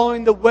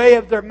following the way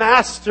of their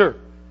master.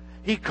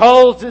 He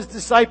called His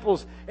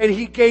disciples and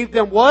He gave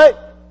them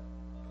what?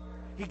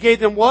 He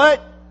gave them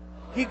what?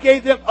 He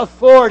gave them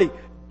authority.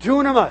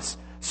 Dunamis.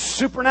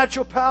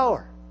 Supernatural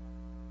power.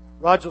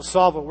 Roger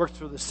Salva works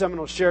for the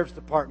Seminole Sheriff's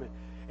Department,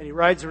 and he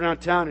rides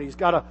around town, and he's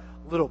got a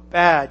little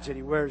badge that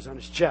he wears on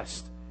his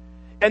chest.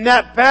 And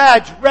that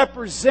badge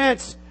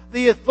represents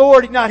the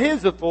authority, not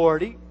his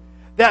authority.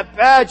 That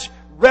badge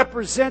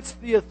represents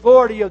the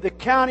authority of the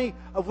county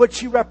of which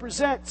he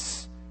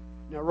represents.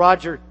 Now,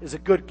 Roger is a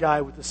good guy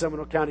with the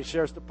Seminole County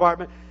Sheriff's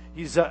Department.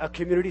 He's a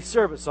community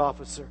service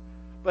officer.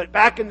 But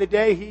back in the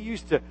day, he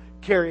used to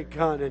carry a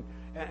gun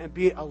and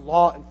be a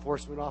law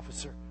enforcement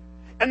officer.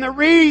 And the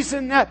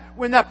reason that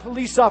when that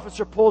police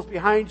officer pulls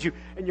behind you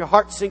and your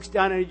heart sinks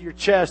down into your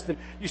chest and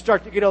you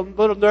start to get a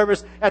little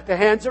nervous at the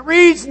hands, the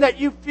reason that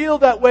you feel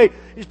that way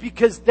is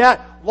because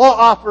that law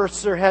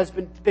officer has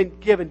been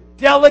given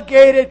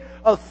delegated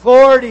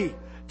authority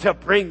to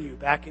bring you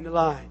back into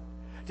line,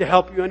 to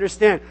help you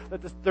understand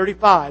that the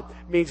 35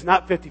 means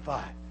not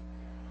 55.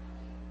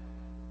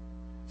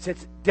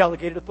 It's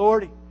delegated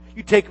authority.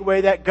 You take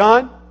away that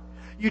gun,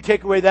 you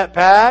take away that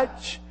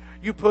badge,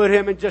 you put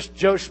him in just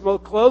Joe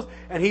Schmo clothes,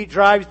 and he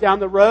drives down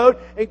the road,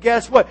 and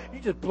guess what? You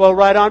just blow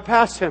right on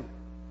past him.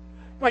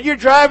 When you're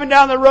driving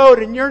down the road,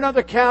 and you're in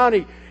another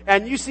county,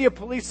 and you see a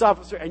police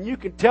officer, and you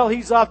can tell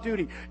he's off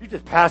duty, you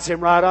just pass him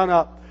right on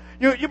up.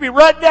 You'll be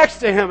right next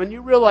to him, and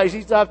you realize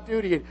he's off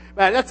duty. And,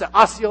 man, that's an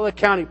Osceola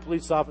County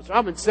police officer.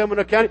 I'm in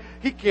Seminole County.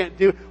 He can't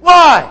do it.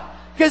 Why?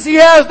 Because he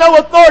has no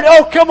authority.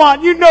 Oh, come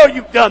on. You know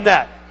you've done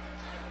that.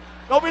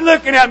 Don't be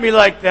looking at me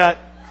like that.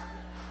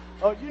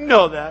 Oh, you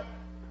know that.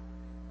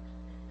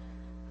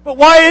 But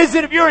why is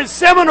it if you're in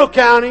Seminole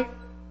County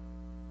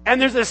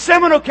and there's a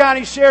Seminole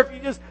County sheriff, you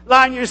just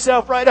line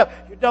yourself right up.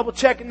 You're double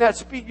checking that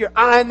speed. You're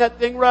eyeing that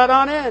thing right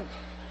on in.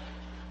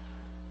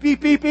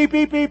 Beep, beep, beep,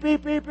 beep, beep,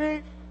 beep, beep,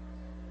 beep.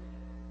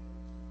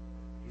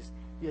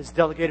 He has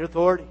delegated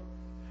authority.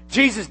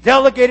 Jesus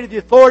delegated the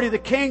authority of the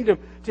kingdom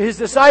to His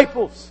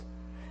disciples.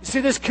 You see,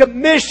 this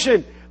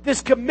commission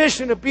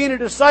of being a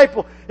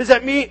disciple,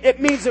 it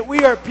means that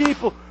we are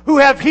people who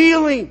have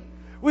healing.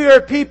 We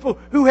are people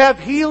who have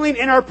healing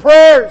in our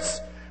prayers.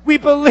 We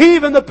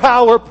believe in the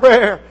power of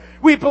prayer.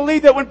 We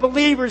believe that when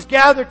believers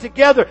gather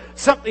together,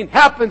 something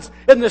happens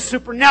in the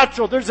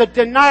supernatural. There's a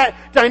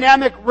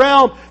dynamic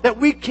realm that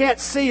we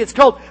can't see. It's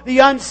called the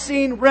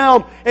unseen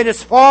realm. And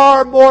it's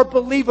far more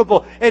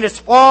believable. And it's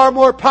far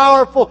more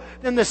powerful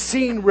than the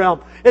seen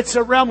realm. It's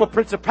a realm of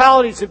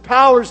principalities and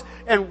powers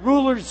and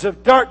rulers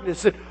of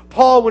darkness. And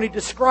Paul, when he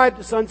described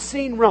this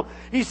unseen realm,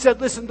 he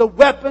said, listen, the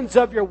weapons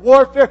of your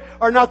warfare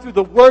are not through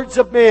the words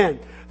of man.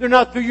 They're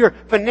not through your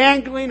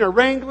finagling or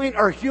wrangling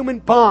or human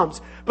bombs.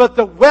 But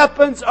the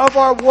weapons of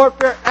our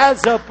warfare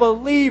as a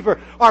believer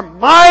are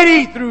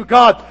mighty through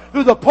God,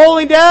 through the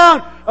pulling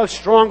down of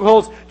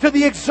strongholds, to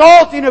the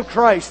exalting of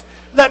Christ.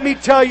 Let me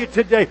tell you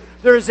today,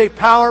 there is a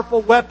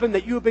powerful weapon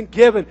that you have been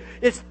given.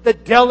 It's the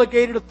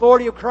delegated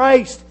authority of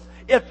Christ.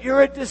 If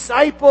you're a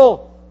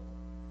disciple,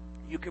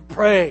 you can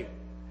pray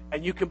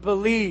and you can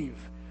believe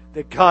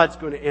that God's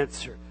going to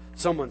answer.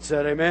 Someone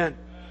said amen.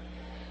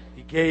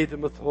 He gave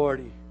them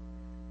authority.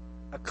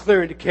 A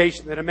clear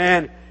indication that a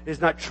man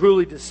is not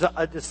truly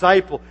a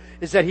disciple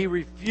is that he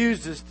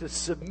refuses to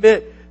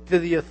submit to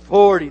the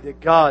authority that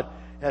God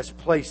has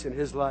placed in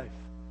his life.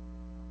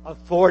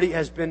 Authority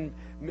has been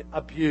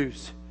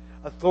abused.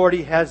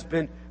 Authority has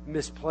been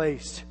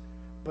misplaced.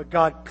 But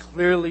God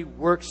clearly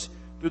works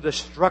through the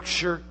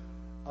structure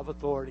of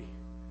authority.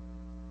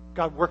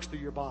 God works through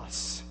your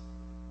boss.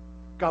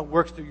 God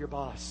works through your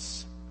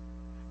boss.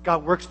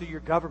 God works through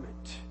your government.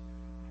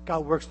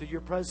 God works through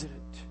your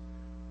president.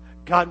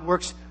 God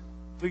works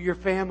through your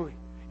family.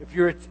 If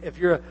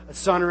you're a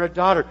son or a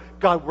daughter,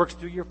 God works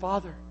through your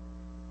father.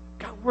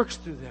 God works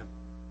through them.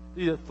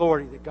 The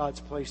authority that God's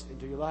placed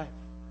into your life.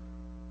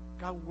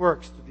 God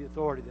works through the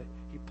authority that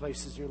He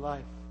places in your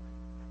life.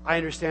 I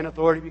understand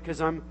authority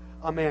because I'm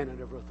a man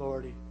under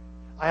authority.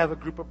 I have a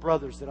group of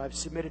brothers that I've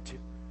submitted to.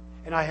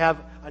 And I have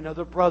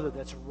another brother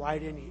that's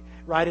right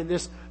in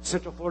this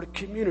Central Florida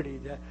community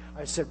that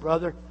I said,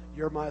 brother,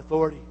 you're my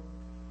authority.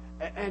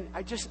 And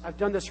I've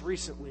done this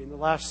recently in the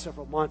last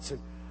several months, and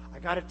I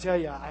got to tell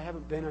you, I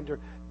haven't been under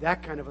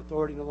that kind of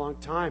authority in a long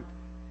time,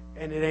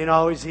 and it ain't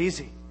always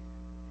easy.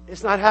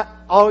 It's not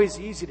always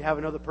easy to have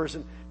another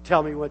person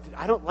tell me what to do.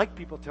 I don't like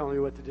people telling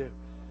me what to do.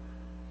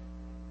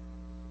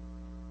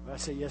 But I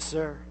say, yes,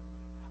 sir.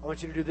 I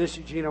want you to do this,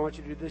 Eugene. I want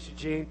you to do this,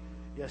 Eugene.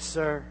 Yes,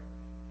 sir.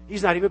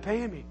 He's not even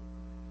paying me.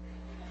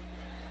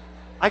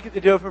 I get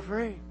to do it for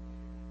free.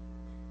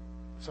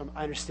 So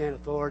I understand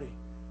authority.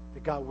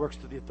 That God works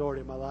through the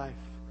authority of my life.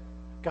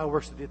 God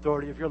works through the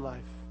authority of your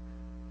life.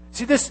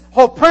 See, this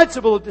whole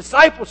principle of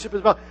discipleship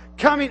is about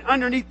coming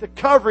underneath the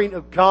covering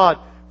of God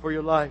for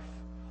your life.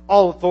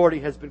 All authority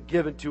has been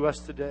given to us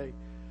today.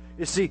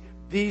 You see,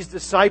 these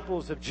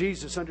disciples of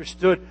Jesus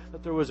understood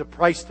that there was a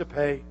price to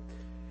pay.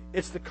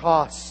 It's the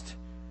cost.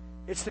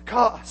 It's the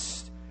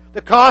cost.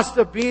 The cost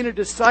of being a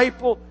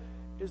disciple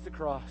is the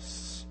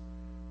cross.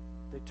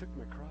 They took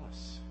my cross.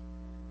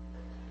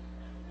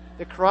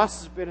 The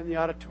cross has been in the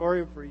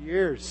auditorium for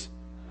years.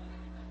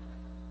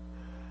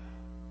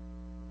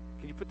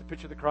 Can you put the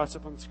picture of the cross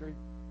up on the screen?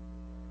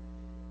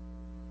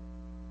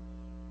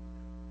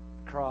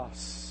 The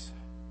cross.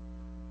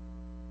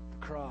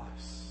 The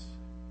cross.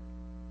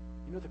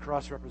 You know what the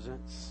cross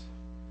represents?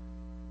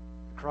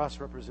 The cross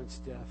represents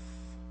death.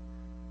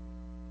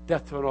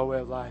 Death to an old way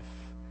of life.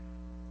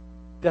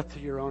 Death to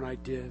your own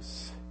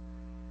ideas.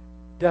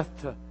 Death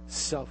to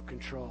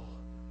self-control.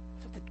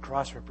 That's what the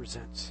cross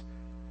represents.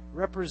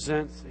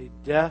 Represents a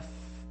death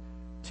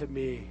to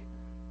me,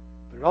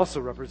 but it also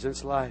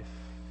represents life.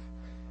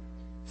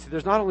 See,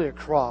 there's not only a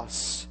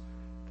cross,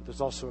 but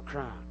there's also a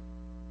crown.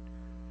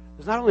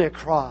 There's not only a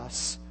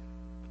cross,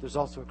 but there's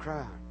also a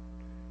crown.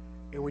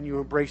 And when you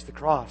embrace the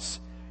cross,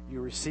 you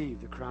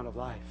receive the crown of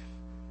life,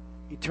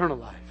 eternal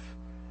life,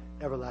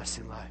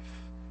 everlasting life.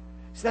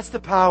 See, that's the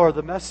power of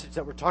the message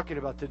that we're talking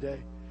about today.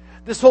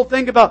 This whole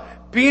thing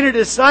about being a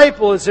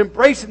disciple is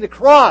embracing the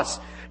cross.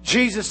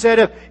 Jesus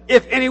said,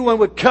 if anyone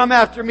would come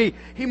after me,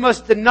 he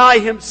must deny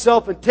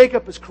himself and take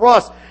up his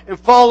cross and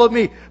follow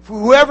me. For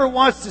whoever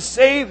wants to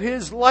save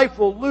his life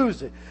will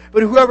lose it.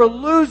 But whoever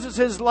loses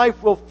his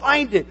life will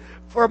find it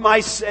for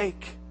my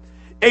sake.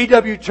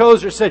 A.W.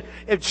 Tozer said,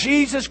 if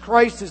Jesus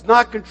Christ is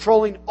not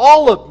controlling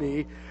all of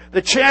me,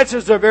 the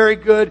chances are very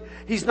good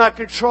He's not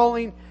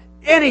controlling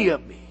any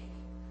of me.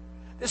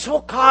 This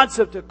whole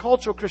concept of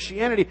cultural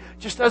Christianity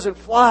just doesn't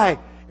fly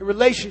in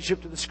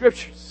relationship to the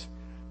Scriptures.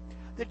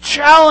 The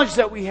challenge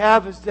that we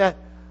have is that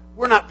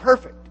we're not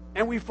perfect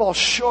and we fall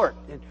short,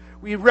 and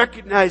we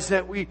recognize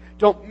that we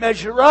don't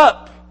measure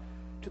up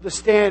to the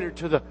standard,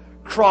 to the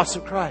cross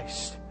of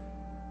Christ.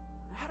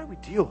 how do we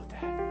deal with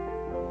that?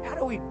 How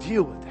do we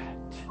deal with that?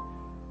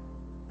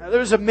 Now,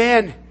 there was a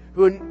man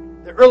who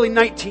in the early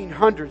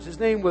 1900s, his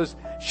name was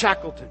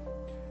Shackleton.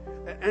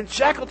 And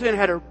Shackleton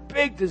had a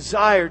big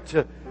desire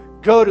to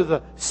go to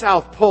the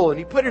South Pole. And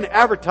he put in an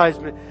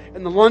advertisement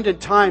in the London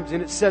Times,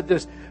 and it said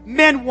this: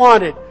 men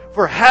wanted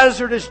for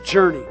hazardous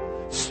journey,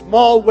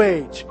 small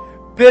wage,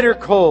 bitter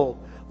cold,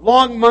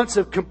 long months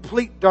of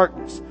complete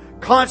darkness,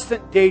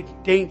 constant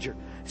danger,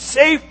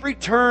 safe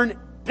return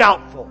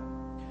doubtful,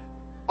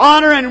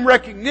 honor and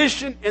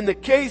recognition in the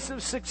case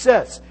of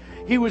success.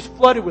 He was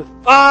flooded with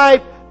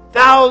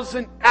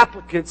 5,000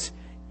 applicants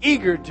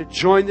eager to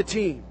join the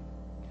team.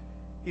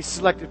 He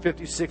selected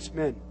 56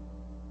 men.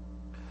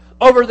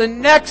 Over the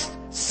next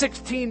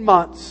 16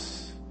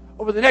 months,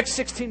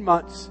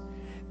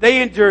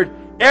 they endured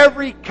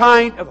every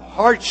kind of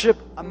hardship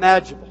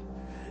imaginable.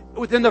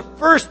 Within the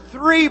first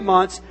 3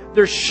 months,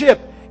 their ship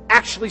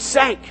actually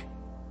sank.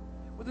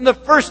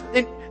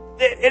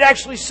 It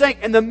actually sank,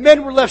 and the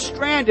men were left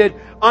stranded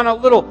on a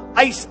little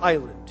ice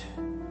island.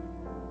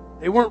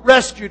 They weren't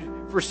rescued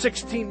for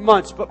 16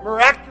 months, but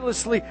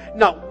miraculously,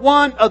 not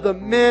one of the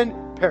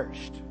men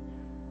perished.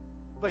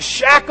 But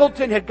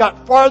Shackleton had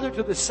got farther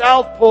to the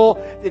South Pole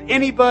than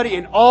anybody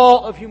in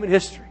all of human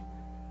history.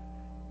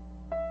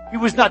 He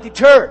was not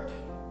deterred.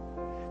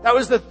 That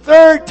was the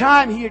third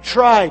time he had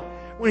tried.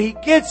 When he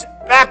gets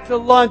back to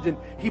London,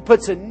 he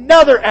puts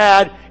another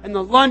ad in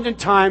the London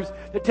Times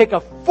to take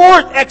a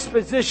fourth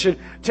expedition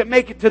to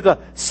make it to the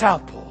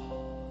South Pole.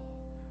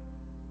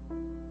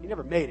 He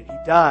never made it. He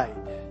died.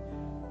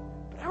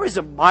 But I always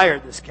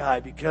admired this guy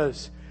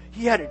because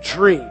he had a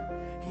dream.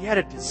 He had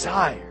a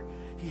desire.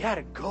 He had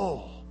a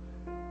goal.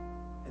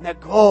 And that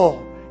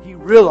goal, he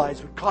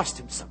realized, would cost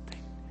him something.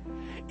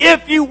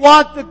 If you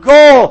want the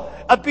goal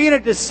of being a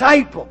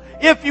disciple,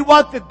 if you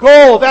want the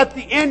goal of at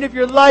the end of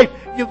your life,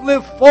 you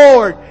live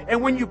forward.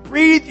 And when you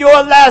breathe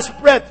your last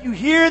breath, you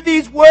hear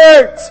these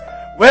words: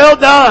 well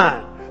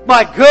done,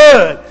 my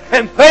good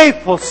and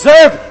faithful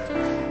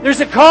servant.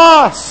 There's a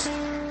cost.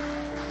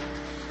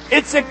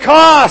 It's a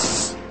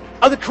cost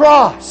of the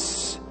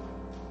cross.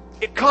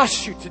 It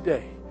costs you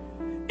today.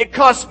 It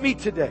costs me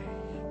today.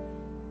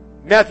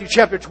 Matthew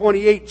chapter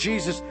 28,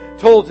 Jesus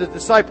told his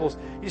disciples,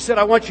 He said,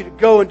 I want you to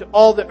go into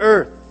all the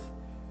earth,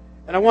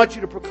 and I want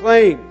you to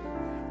proclaim.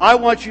 I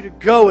want you to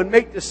go and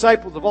make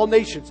disciples of all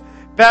nations,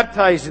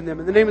 baptizing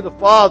them in the name of the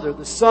Father,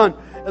 the Son,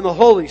 and the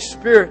Holy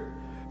Spirit.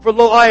 For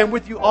lo, I am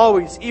with you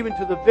always, even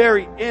to the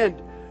very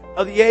end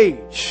of the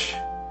age.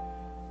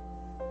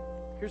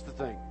 Here's the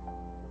thing.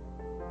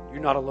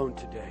 You're not alone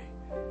today.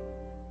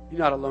 You're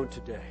not alone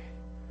today.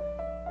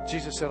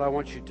 Jesus said, I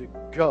want you to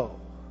go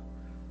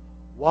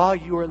while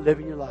you are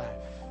living your life.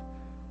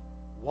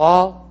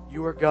 While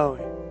you are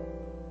going.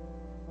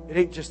 It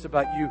ain't just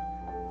about you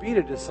being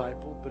a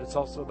disciple, but it's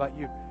also about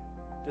you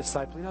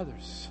discipling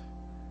others.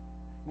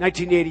 In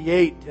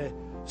 1988, a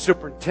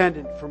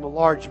superintendent from a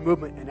large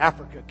movement in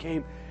Africa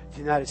came to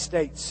the United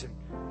States.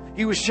 And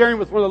he was sharing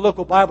with one of the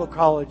local Bible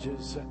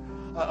colleges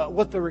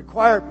what the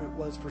requirement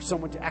was for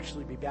someone to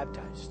actually be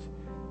baptized.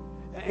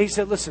 And he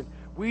said, listen,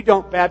 we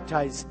don't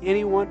baptize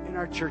anyone in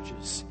our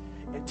churches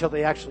until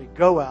they actually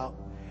go out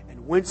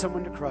and win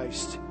someone to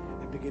Christ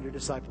and begin to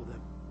disciple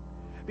them.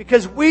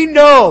 Because we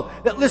know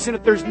that, listen,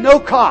 if there's no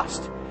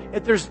cost,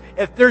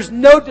 if there's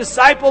no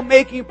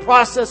disciple-making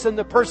process in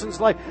the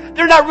person's life,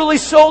 they're not really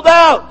sold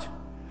out.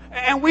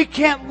 And we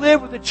can't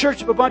live with a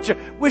church of a bunch of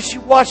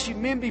wishy-washy,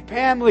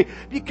 mimby-pamly,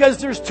 because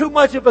there's too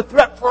much of a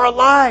threat for our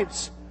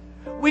lives.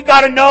 We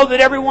got to know that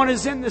everyone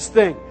is in this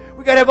thing.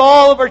 We got to have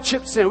all of our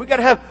chips in. We got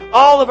to have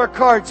all of our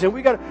cards in.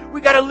 We got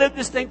to live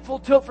this thing full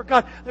tilt for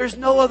God. There's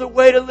no other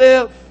way to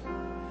live.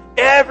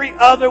 Every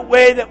other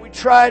way that we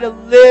try to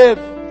live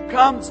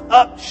comes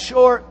up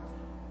short.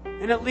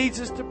 And it leads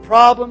us to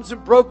problems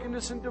and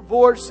brokenness and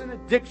divorce and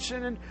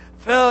addiction and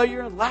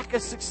failure and lack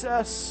of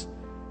success.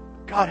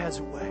 God has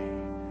a way.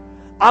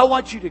 I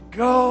want you to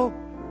go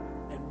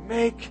and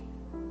make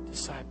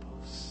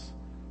disciples.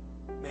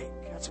 Make.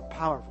 That's a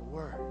powerful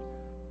word.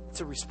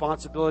 It's a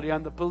responsibility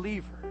on the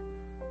believer.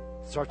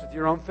 It starts with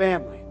your own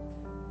family.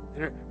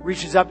 And it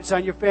reaches out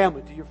beside your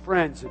family, to your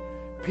friends and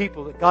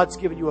people that God's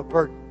given you a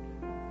burden.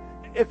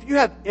 If you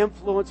have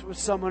influence with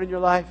someone in your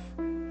life,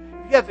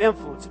 if you have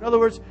influence, in other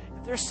words,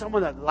 if there's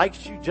someone that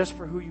likes you just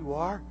for who you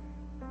are,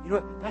 you know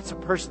what? That's a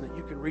person that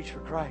you can reach for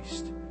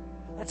Christ.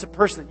 That's a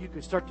person that you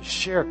can start to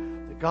share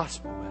the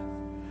gospel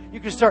with. You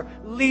can start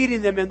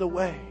leading them in the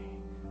way.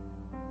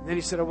 And then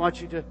he said, I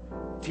want you to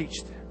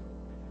teach them.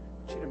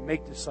 I want you to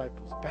make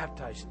disciples,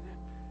 baptizing them.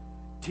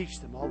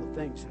 Teach them all the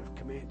things that I've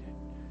commanded.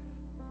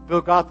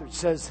 Bill Gothard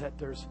says that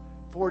there's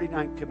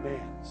 49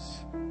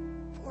 commands.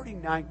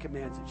 49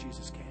 commands that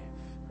Jesus gave.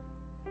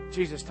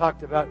 Jesus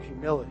talked about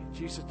humility.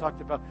 Jesus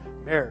talked about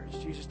marriage.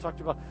 Jesus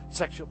talked about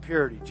sexual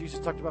purity. Jesus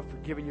talked about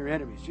forgiving your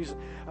enemies. He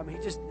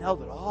just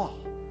nailed it all.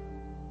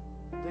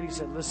 Then he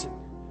said, listen,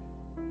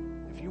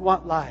 if you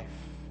want life,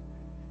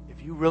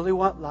 if you really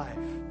want life,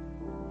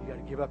 you got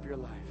to give up your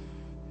life.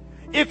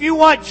 If you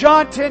want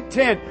John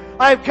 10:10,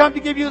 I have come to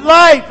give you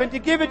life and to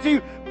give it to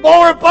you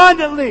more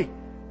abundantly.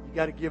 You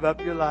got to give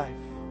up your life.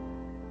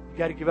 You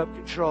got to give up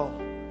control.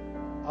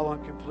 I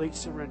want complete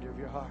surrender of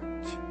your heart.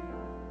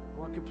 I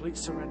want complete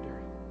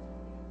surrender.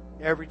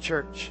 Every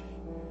church,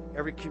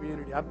 every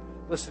community. I'm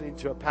listening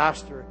to a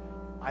pastor.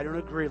 I don't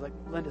agree, like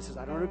Linda says,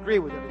 I don't agree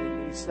with everything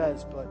that he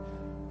says, but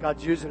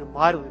God's using him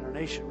mightily in our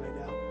nation right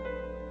now.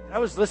 And I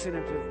was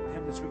listening to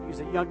him this week. He's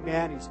a young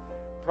man. He's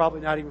probably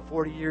not even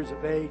 40 years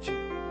of age.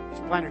 And he's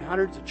planted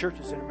hundreds of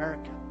churches in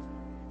America.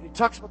 And he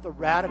talks about the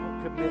radical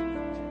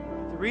commitment.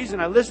 The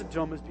reason I listened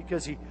to him is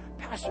because he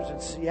pastors in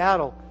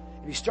Seattle,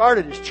 and he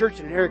started his church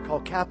in an area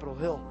called Capitol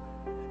Hill.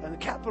 And the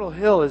Capitol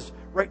Hill is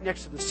right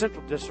next to the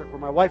Central District where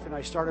my wife and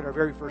I started our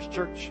very first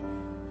church.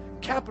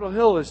 Capitol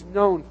Hill is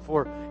known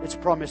for its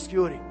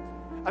promiscuity.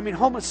 I mean,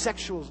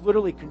 homosexuals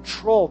literally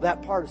control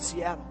that part of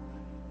Seattle.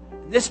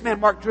 And this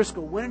man, Mark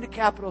Driscoll, went into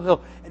Capitol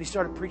Hill and he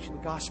started preaching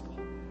the gospel.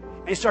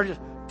 And he started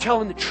just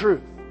telling the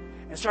truth.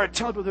 And started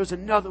telling people there's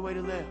another way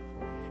to live.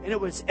 And it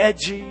was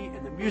edgy,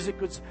 and the music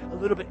was a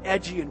little bit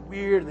edgy and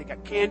weird, and they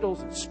got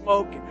candles and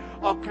smoke and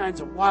all kinds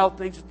of wild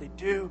things that they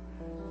do.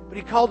 But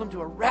he called them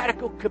to a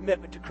radical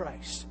commitment to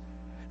Christ.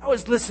 I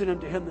was listening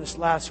to him this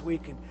last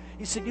week, and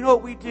he said, you know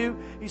what we do?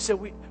 He said,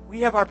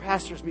 we have our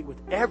pastors meet with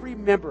every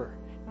member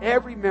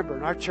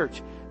in our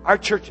church. Our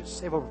churches,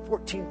 they have over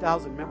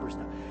 14,000 members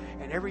now.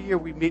 And every year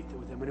we meet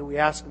with them, and we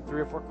ask them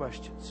 3 or 4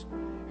 questions.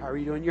 How are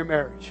you doing in your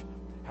marriage?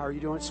 How are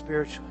you doing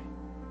spiritually?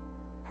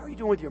 How are you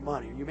doing with your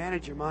money? Are you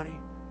managing your money?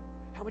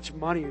 How much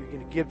money are you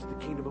going to give to the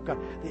kingdom of God?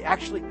 They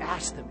actually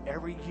ask them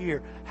every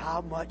year,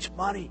 how much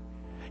money?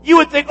 You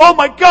would think, oh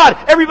my God,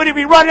 everybody would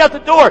be running out the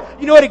door.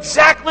 You know what?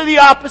 Exactly the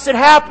opposite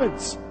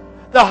happens.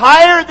 The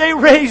higher they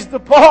raise the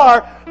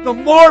bar, the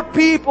more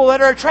people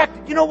that are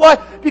attracted. You know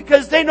what?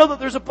 Because they know that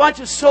there's a bunch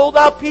of sold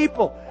out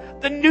people.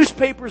 The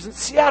newspapers in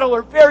Seattle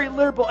are very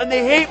liberal, and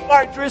they hate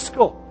Mark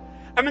Driscoll.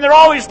 I mean, they're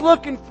always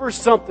looking for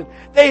something.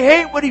 They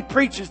hate what he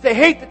preaches. They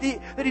hate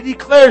that he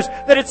declares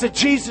that it's a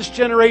Jesus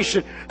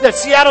generation, that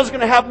Seattle's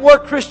going to have more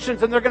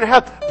Christians than they're going to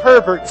have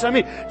perverts. I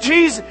mean,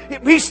 Jesus,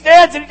 he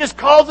stands and he just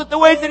calls it the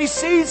way that he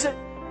sees it.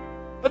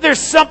 But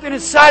there's something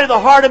inside of the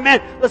heart of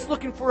man that's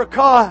looking for a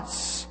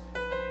cause.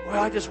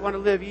 Well, I just want to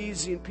live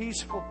easy and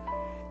peaceful.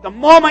 The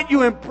moment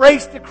you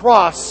embrace the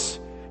cross,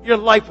 your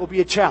life will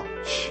be a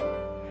challenge.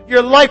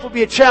 Your life will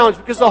be a challenge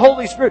because the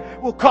Holy Spirit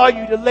will call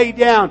you to lay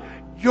down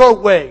your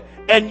way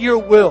and your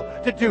will,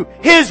 to do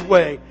His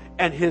way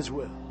and His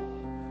will.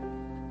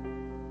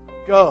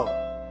 Go,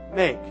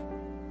 make,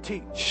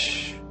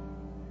 teach.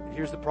 And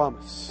here's the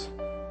promise.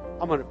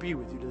 I'm going to be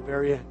with you to the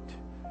very end.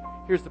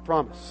 Here's the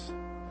promise.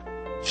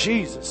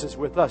 Jesus is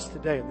with us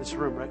today in this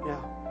room right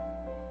now.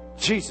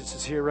 Jesus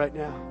is here right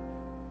now.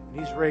 And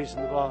He's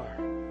raising the bar.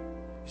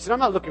 He said, I'm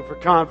not looking for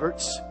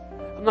converts.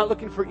 I'm not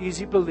looking for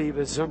easy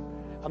believism.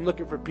 I'm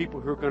looking for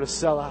people who are going to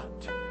sell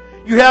out.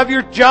 You have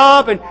your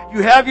job and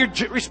you have your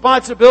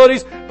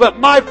responsibilities,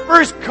 but my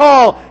first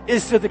call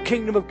is to the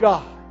kingdom of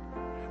God.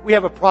 We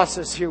have a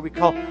process here we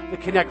call the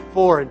Connect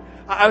 4. And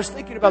I was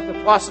thinking about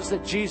the process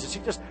that Jesus,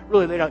 He just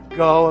really laid out,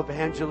 go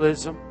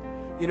evangelism.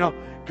 You know,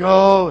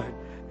 go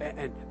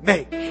and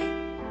make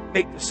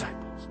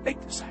disciples. Make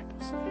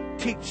disciples.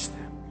 Teach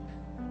them.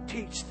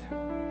 Teach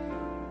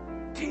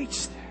them.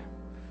 Teach them.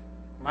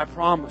 My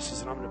promise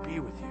is that I'm going to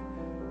be with you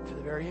to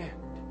the very end.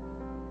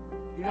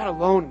 You're not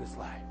alone in this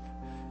life.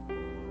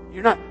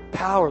 You're not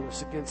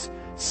powerless against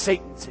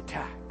Satan's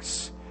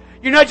attacks.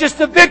 You're not just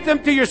a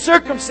victim to your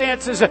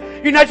circumstances.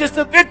 You're not just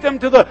a victim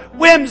to the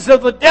whims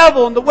of the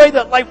devil and the way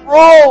that life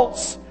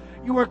rolls.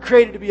 You weren't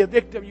created to be a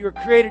victim. You were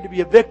created to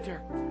be a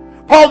victor.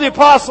 Paul the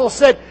Apostle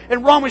said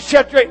in Romans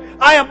chapter 8,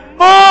 I am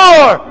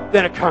more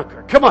than a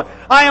conqueror. Come on.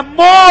 I am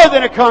more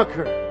than a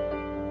conqueror.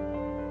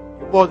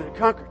 You're more than a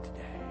conqueror today.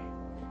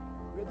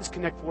 We have this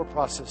Connect 4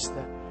 process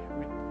that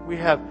we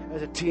have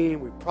as a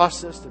team. We've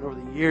processed, and over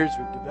the years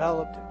we've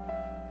developed.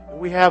 And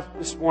we have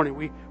this morning,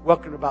 we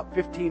welcomed about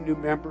 15 new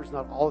members,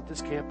 not all at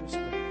this campus,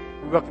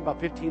 but we welcomed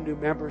about 15 new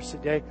members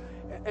today.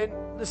 And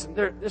listen,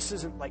 this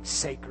isn't like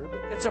sacred,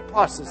 but it's a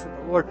process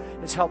that the Lord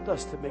has helped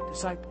us to make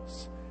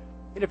disciples.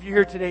 And if you're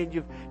here today and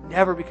you've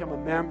never become a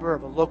member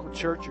of a local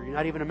church, or you're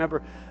not even a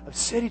member of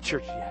City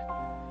Church yet,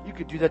 you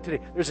could do that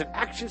today. There's an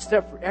action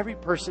step for every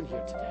person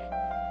here today.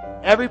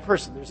 Every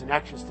person, there's an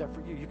action step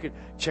for you. You could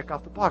check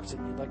off the box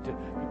that you'd like to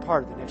be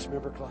part of the next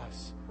member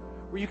class,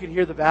 where you can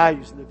hear the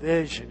values and the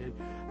vision and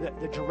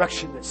the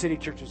direction that City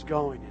Church is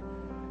going,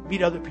 and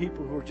meet other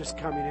people who are just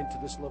coming into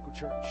this local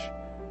church.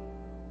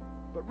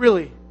 But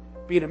really,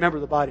 being a member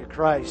of the body of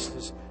Christ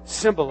is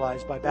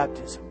symbolized by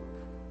baptism.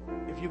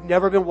 If you've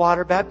never been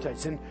water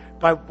baptized, and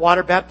by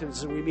water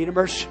baptism we mean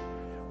immersion.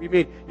 We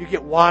mean you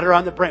get water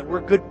on the brain.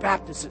 We're good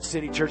Baptists at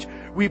City Church.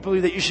 We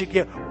believe that you should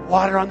get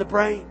water on the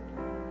brain.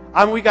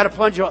 I mean, we got to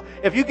plunge you.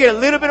 If you get a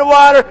little bit of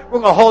water, we're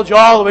going to hold you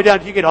all the way down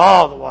until you get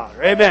all the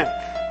water. Amen.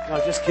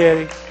 No, just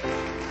kidding.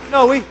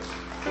 No,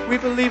 we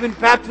believe in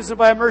baptism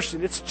by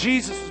immersion. It's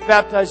Jesus who's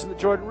baptized in the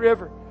Jordan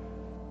River.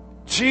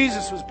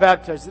 Jesus was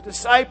baptized. The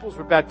disciples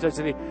were baptized,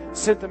 and He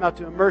sent them out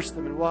to immerse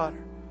them in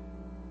water.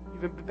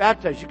 You've been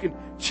baptized. You can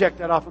check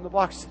that off on the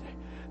box today.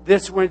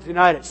 This Wednesday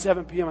night at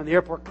 7 p.m. on the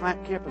airport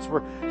campus,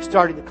 we're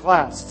starting the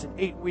class. It's an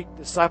 8-week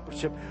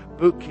discipleship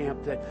boot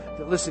camp that,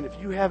 listen, if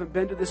you haven't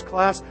been to this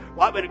class,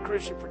 well, I've been a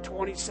Christian for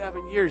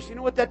 27 years. You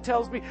know what that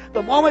tells me?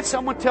 The moment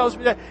someone tells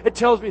me that, it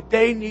tells me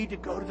they need to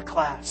go to the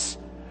class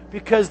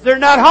because they're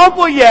not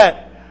humble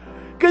yet.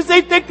 Because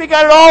they think they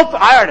got it all.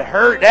 I already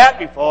heard that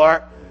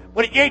before.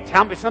 But you ain't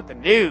telling me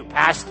something new,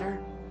 Pastor.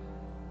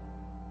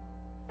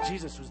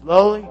 Jesus was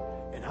lowly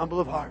and humble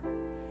of heart.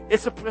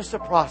 It's a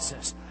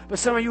process. But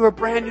some of you are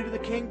brand new to the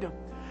kingdom.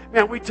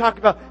 Man, we talk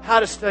about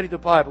how to study the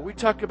Bible. We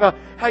talk about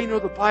how you know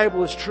the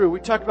Bible is true. We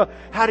talk about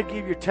how to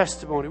give your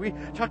testimony. We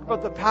talk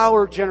about the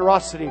power of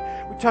generosity.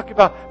 We talk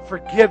about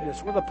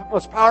forgiveness. One of the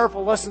most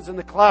powerful lessons in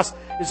the class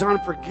is on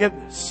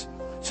forgiveness.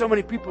 So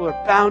many people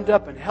are bound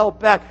up and held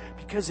back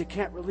because they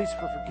can't release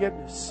for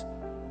forgiveness.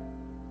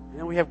 And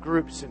then we have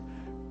groups, and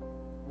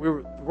we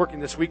were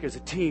working this week as a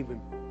team,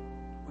 and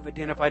we've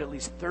identified at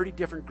least 30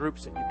 different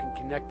groups that you can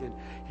connect in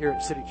here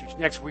at City Church.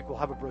 Next week we'll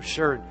have a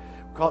brochure, and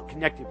we call it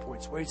Connecting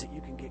Points, ways that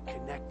you can get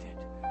connected.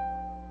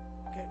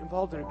 Get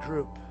involved in a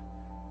group.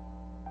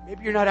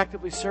 Maybe you're not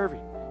actively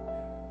serving.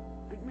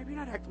 Maybe you're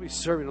not actively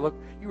serving. Look,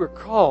 you were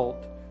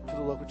called to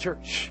the local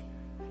church.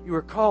 You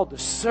were called to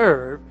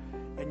serve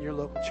in your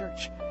local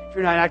church. If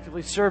you're not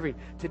actively serving,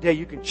 today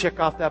you can check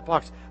off that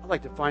box. I'd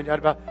like to find out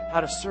about how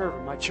to serve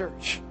in my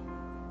church.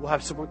 We'll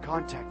have someone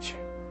contact you.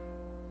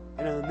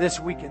 And then this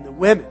weekend, the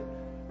women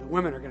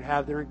are going to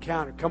have their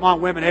encounter. Come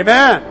on, women.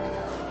 Amen.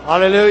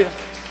 Hallelujah.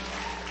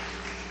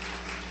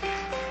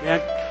 Man,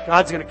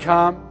 God's going to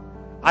come.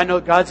 I know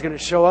God's going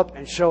to show up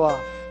and show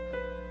off.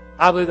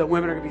 I believe that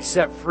women are going to be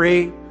set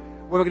free.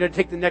 Women are going to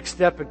take the next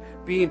step in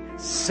being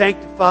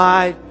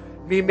sanctified,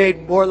 being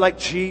made more like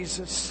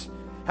Jesus,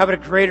 having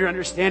a greater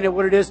understanding of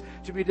what it is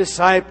to be a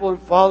disciple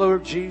and follower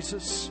of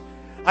Jesus.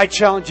 I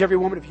challenge every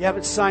woman, if you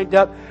haven't signed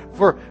up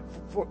for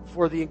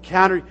the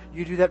encounter,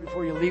 you do that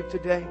before you leave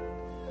today.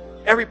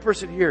 Every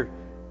person here,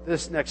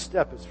 this next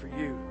step is for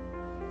you.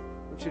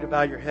 I want you to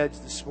bow your heads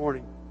this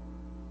morning.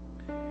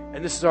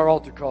 And this is our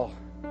altar call.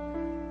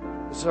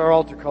 This is our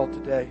altar call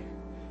today.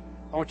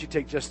 I want you to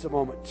take just a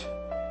moment.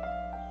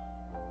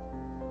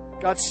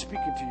 God's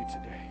speaking to you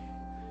today.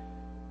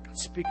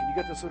 God's speaking.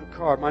 You got this little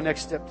card. My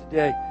next step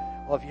today.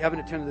 Well, if you haven't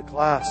attended the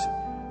class,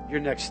 your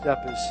next step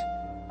is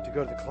to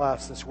go to the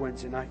class this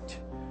Wednesday night.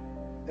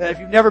 If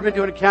you've never been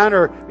to an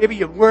encounter, or maybe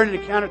you were in an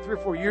encounter 3 or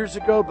 4 years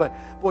ago, but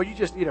boy, you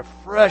just need a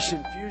fresh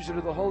infusion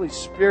of the Holy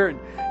Spirit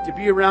and to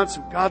be around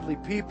some godly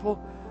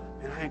people,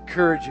 and I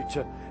encourage you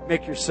to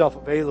make yourself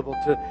available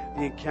to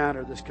the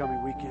encounter this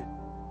coming weekend.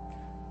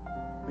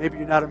 Maybe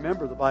you're not a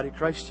member of the body of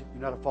Christ yet.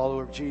 You're not a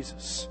follower of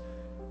Jesus.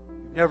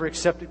 You've never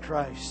accepted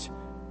Christ.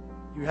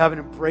 You haven't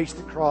embraced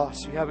the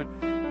cross. You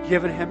haven't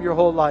given Him your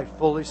whole life,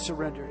 fully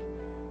surrendered.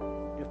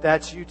 If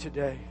that's you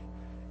today,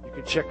 you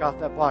can check off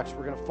that box.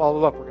 We're going to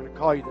follow up. We're going to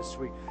call you this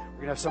week. We're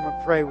going to have someone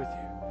pray with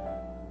you.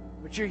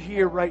 But you're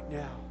here right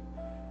now,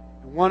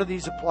 and one of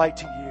these apply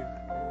to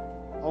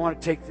you. I want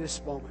to take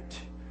this moment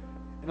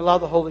and allow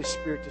the Holy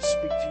Spirit to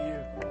speak to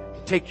you,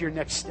 to take your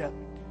next step.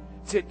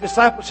 See,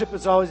 discipleship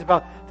is always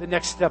about the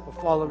next step of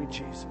following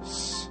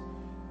Jesus.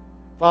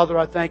 Father,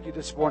 I thank you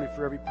this morning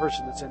for every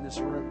person that's in this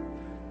room.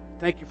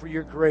 Thank you for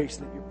your grace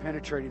that you're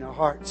penetrating our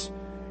hearts.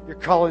 You're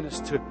calling us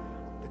to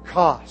the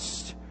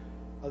cost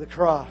of the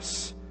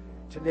cross,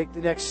 to take the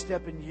next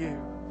step in you.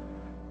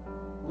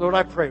 Lord,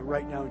 I pray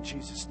right now in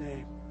Jesus'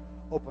 name,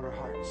 open our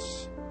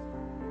hearts.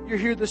 You're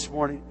here this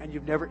morning and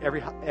you've never,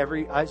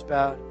 every eye's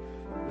bowed.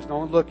 There's no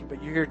one looking,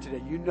 but you're here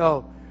today. You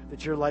know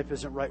that your life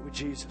isn't right with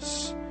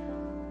Jesus.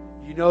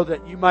 You know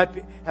that you might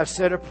have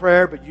said a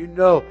prayer, but you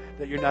know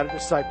that you're not a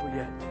disciple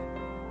yet.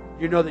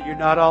 You know that you're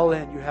not all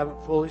in. You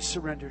haven't fully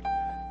surrendered.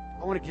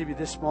 I want to give you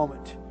this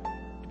moment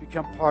to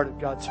become part of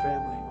God's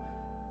family.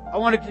 I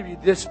want to give you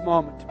this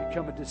moment to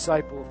become a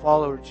disciple, a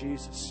follower of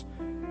Jesus,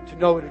 to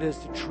know what it is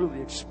to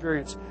truly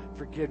experience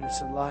forgiveness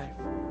in life.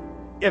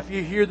 If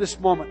you hear this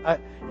moment,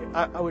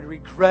 I would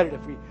regret it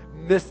if we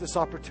missed this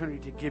opportunity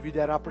to give you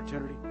that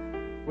opportunity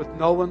with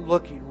no one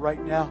looking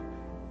right now.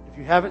 If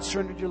you haven't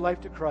surrendered your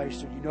life to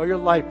Christ, or you know your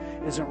life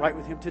isn't right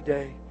with Him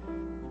today,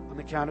 on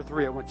the count of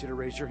 3, I want you to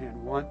raise your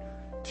hand. 1,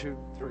 2,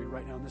 3,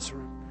 right now in this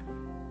room.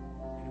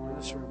 Anyone in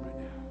this room right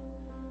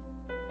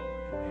now?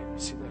 Amen. I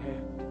see the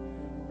hand.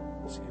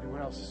 I see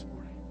anyone else this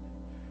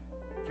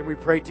morning? Can we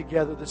pray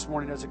together this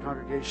morning as a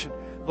congregation?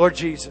 Lord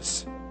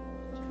Jesus,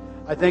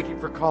 I thank you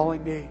for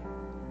calling me.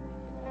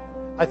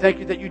 I thank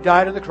you that you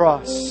died on the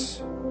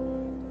cross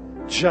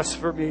just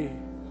for me.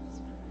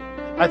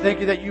 I thank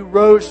you that you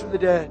rose from the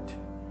dead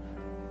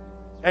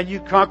and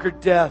you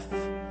conquered death.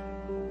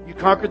 You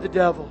conquered the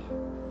devil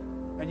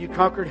and you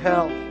conquered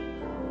hell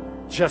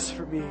just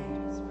for me.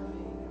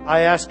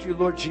 I ask you,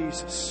 Lord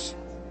Jesus,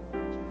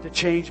 to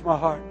change my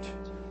heart,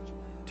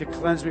 to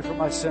cleanse me from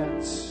my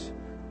sins.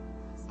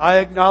 I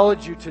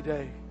acknowledge you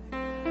today.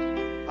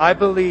 I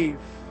believe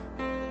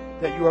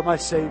that you are my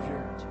Savior.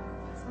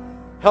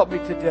 Help me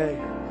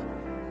today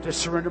to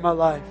surrender my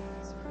life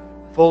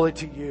fully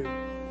to you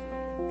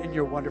in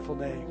your wonderful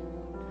name.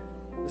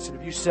 Listen,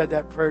 if you said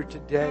that prayer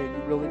today and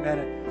you really meant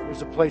it,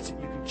 there's a place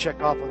that you can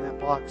check off on that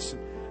box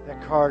and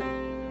that card.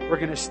 We're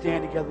going to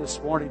stand together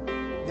this morning.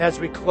 And as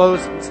we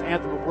close this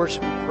anthem of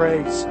worship and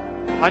praise,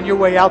 on your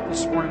way out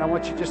this morning, I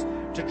want you just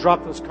to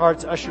drop those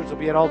cards. Ushers will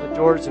be at all the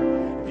doors.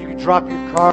 And if you could drop your card.